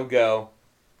is a no-go.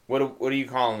 What are you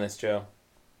calling this, Joe?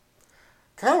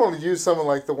 Kind of want to use some of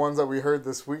like the ones that we heard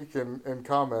this week in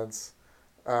comments.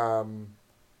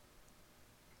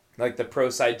 Like the Pro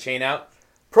Side Chain Out?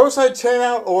 Pro Side Chain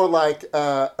Out, or like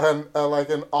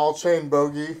an all chain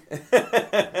bogey.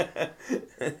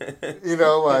 You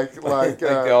know, like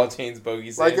the all chains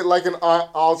bogey save. like an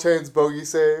all chains bogey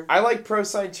save. I like Pro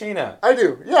Side Chain Out. I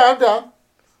do. Yeah, I'm down.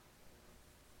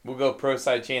 We'll go Pro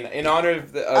Side Chain Out in honor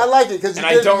of the. I like it because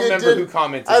I don't remember who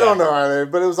commented. I don't know either,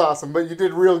 but it was awesome. But you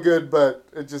did real good, but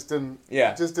it just didn't.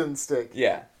 Yeah. Just didn't stick.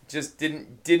 Yeah, just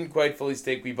didn't quite fully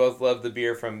stick. We both love the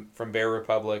beer from Bear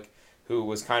Republic, who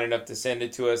was kind enough to send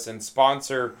it to us and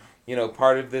sponsor,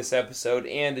 part of this episode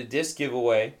and a disc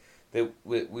giveaway that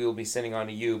we will be sending on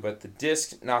to you. But the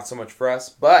disc, not so much for us.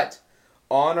 But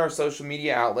on our social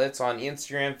media outlets, on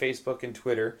Instagram, Facebook, and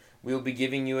Twitter, we'll be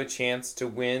giving you a chance to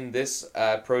win this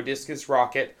Pro Discus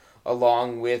Rocket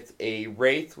along with a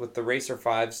Wraith with the Racer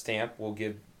 5 stamp. We'll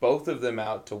give both of them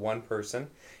out to one person.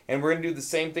 And we're going to do the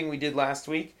same thing we did last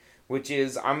week, which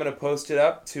is I'm going to post it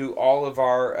up to all of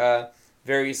our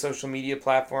various social media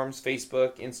platforms,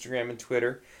 Facebook, Instagram, and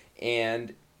Twitter.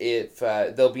 And if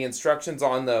there'll be instructions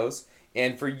on those.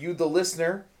 And for you, the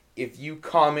listener, if you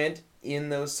comment in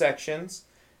those sections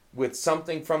with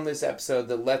something from this episode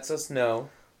that lets us know.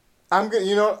 I'm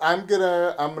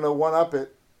gonna one up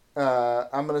it.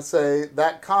 I'm gonna say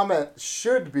that comment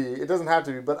should be. It doesn't have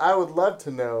to be, but I would love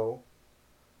to know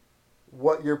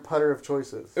what your putter of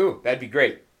choice is. Ooh, that'd be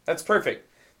great. That's perfect.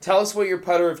 Tell us what your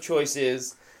putter of choice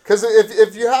is. Because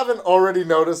if you haven't already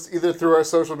noticed, either through our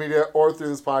social media or through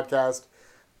this podcast,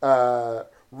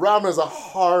 Robin is a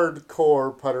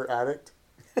hardcore putter addict.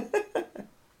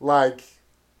 Like,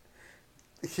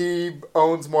 he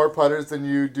owns more putters than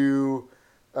you do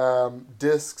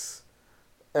discs.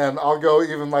 And I'll go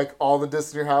even like all the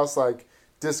discs in your house, like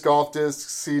disc golf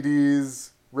discs, CDs,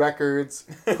 records.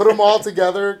 Put them all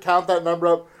together, count that number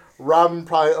up. Robin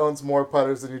probably owns more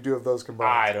putters than you do of those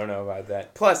combined. I don't know about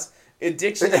that. Plus,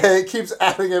 addiction... It keeps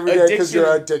adding every day because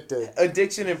you're addicted.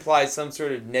 Addiction implies some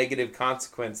sort of negative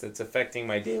consequence that's affecting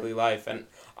my daily life. And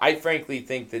I frankly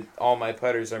think that all my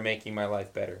putters are making my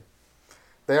life better.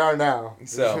 They are now.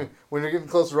 So when you're getting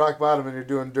close to rock bottom and you're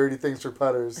doing dirty things for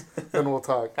putters, then we'll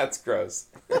talk. That's gross.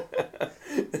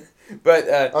 But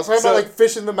I was talking about like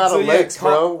fishing them out of lakes,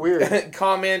 bro. Weird.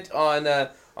 Comment on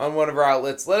one of our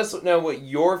outlets. Let us know what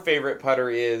your favorite putter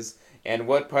is and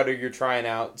what putter you're trying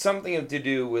out. Something to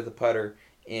do with a putter,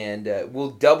 and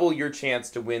we'll double your chance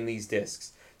to win these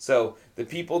discs. So the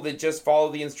people that just follow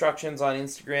the instructions on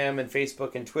Instagram and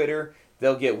Facebook and Twitter,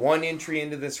 they'll get one entry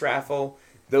into this raffle.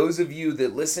 Those of you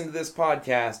that listen to this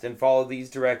podcast and follow these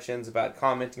directions about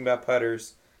commenting about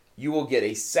putters, you will get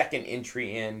a second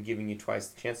entry in, giving you twice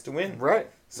the chance to win. Right.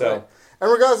 So, right. And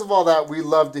regardless of all that, we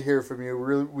love to hear from you.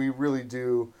 We really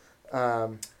do.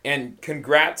 And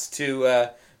congrats to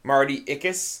Marty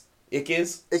Ickes,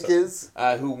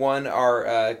 who won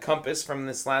our compass from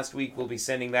this last week. We'll be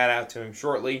sending that out to him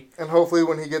shortly. And hopefully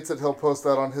when he gets it, he'll post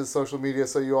that on his social media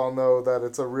so you all know that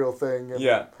it's a real thing. And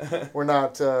yeah. We're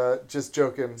not just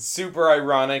joking. Super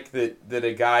ironic that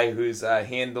a guy whose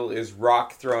handle is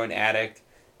Rock Throwing Addict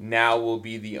now will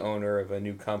be the owner of a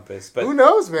new compass. But who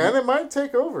knows, man? It might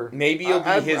take over. Maybe it'll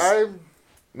be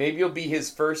maybe it'll be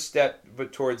his first step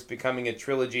towards becoming a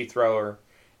trilogy thrower,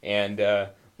 and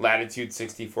Latitude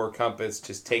 64 compass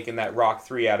just taking that Rock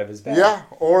 3 out of his bag. Yeah,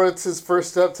 or it's his first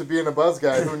step to being a buzz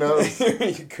guy. Who knows?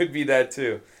 It could be that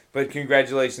too. But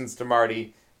congratulations to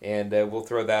Marty, and we'll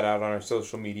throw that out on our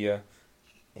social media,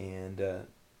 and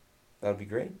that'll be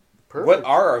great. Perfect. What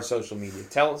are our social media?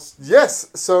 Tell us. Yes,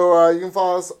 so you can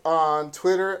follow us on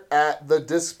Twitter at The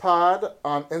Disc Pod,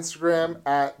 on Instagram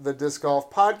at The Disc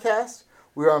Golf Podcast.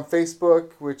 We're on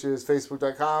Facebook, which is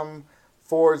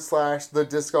facebook.com/The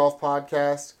Disc Golf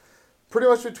Podcast. pretty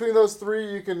much between those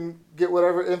three, you can get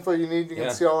whatever info you need. You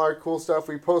can see all our cool stuff.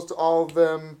 We post all of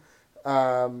them.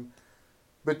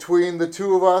 Between the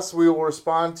two of us, we will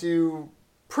respond to you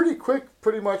pretty quick,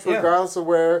 pretty much regardless of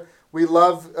where. We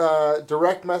love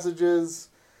direct messages.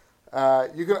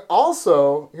 You can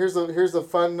also, here's a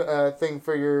fun thing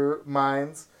for your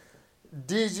minds.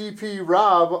 DGP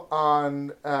Rob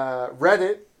on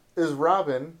Reddit is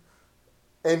Robin,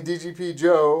 and DGP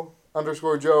Joe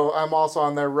 _Joe. I'm also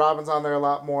on there. Robin's on there a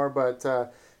lot more, but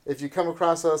if you come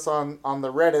across us on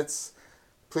the Reddits,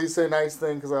 please say nice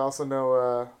thing, because I also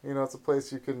know it's a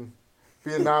place you can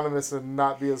be anonymous and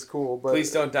not be as cool. But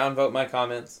please don't downvote my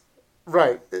comments.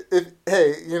 Right. If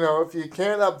you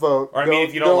can't upvote, or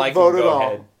if you don't like them, go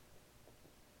ahead.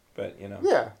 But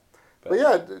yeah. But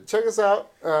yeah, check us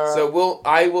out. So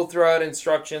I will throw out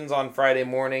instructions on Friday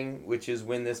morning, which is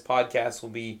when this podcast will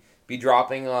be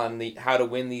dropping on how to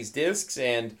win these discs,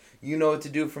 and you know what to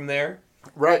do from there.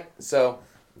 Right. So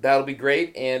that'll be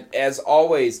great. And as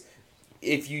always,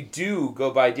 if you do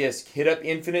go buy disc, hit up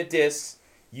Infinite Discs.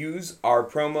 Use our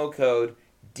promo code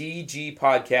DG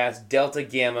Podcast, Delta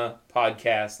Gamma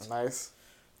Podcast. Nice.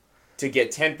 To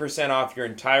get 10% off your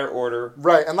entire order.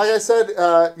 Right. And like I said,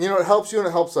 it helps you and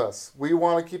it helps us. We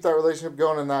want to keep that relationship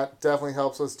going, and that definitely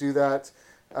helps us do that.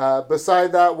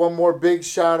 Beside that, one more big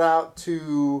shout out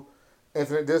to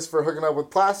Infinite Disc for hooking up with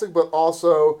plastic, but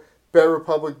also Bear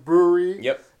Republic Brewery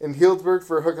in Healdsburg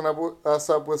for hooking us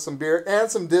up with some beer and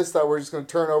some discs that we're just going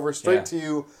to turn over straight to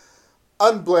you,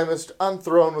 unblemished,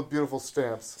 unthrown with beautiful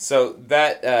stamps. So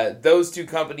that those two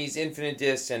companies, Infinite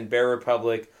Discs and Bear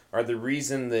Republic, are the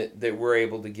reason that we're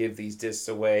able to give these discs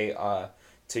away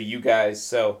to you guys.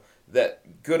 So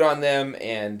that good on them,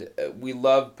 and we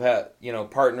love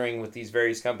partnering with these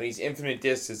various companies. Infinite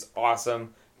Discs is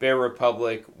awesome. Bear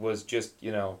Republic was just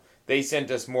they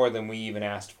sent us more than we even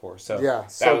asked for. So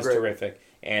that was great. Terrific.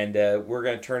 And we're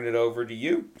going to turn it over to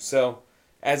you. So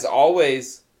as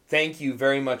always, thank you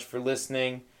very much for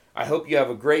listening. I hope you have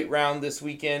a great round this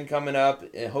weekend coming up.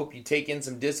 I hope you take in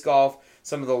some disc golf.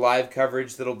 Some of the live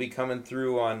coverage that'll be coming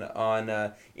through on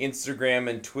Instagram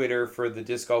and Twitter for the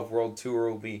Disc Golf World Tour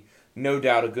will be no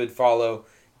doubt a good follow.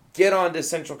 Get on to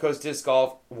Central Coast Disc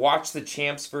Golf. Watch the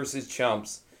Champs vs.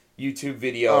 Chumps YouTube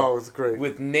video. Oh, it's great.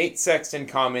 With Nate Sexton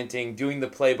commenting, doing the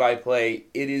play-by-play.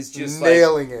 It is just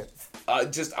nailing it.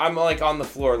 I'm on the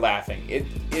floor laughing. It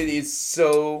is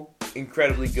so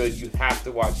incredibly good. You have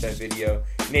to watch that video.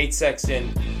 Nate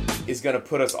Sexton is going to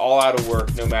put us all out of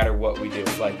work no matter what we do.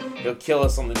 He'll kill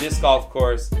us on the disc golf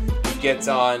course. He gets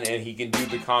on and he can do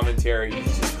the commentary.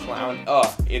 He's just clown.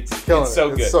 Oh, it's so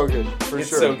good. It's so good, for it's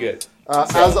sure. So good.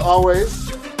 As always,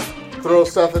 throw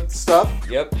stuff at stuff.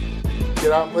 Yep.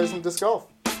 Get out and play some disc golf.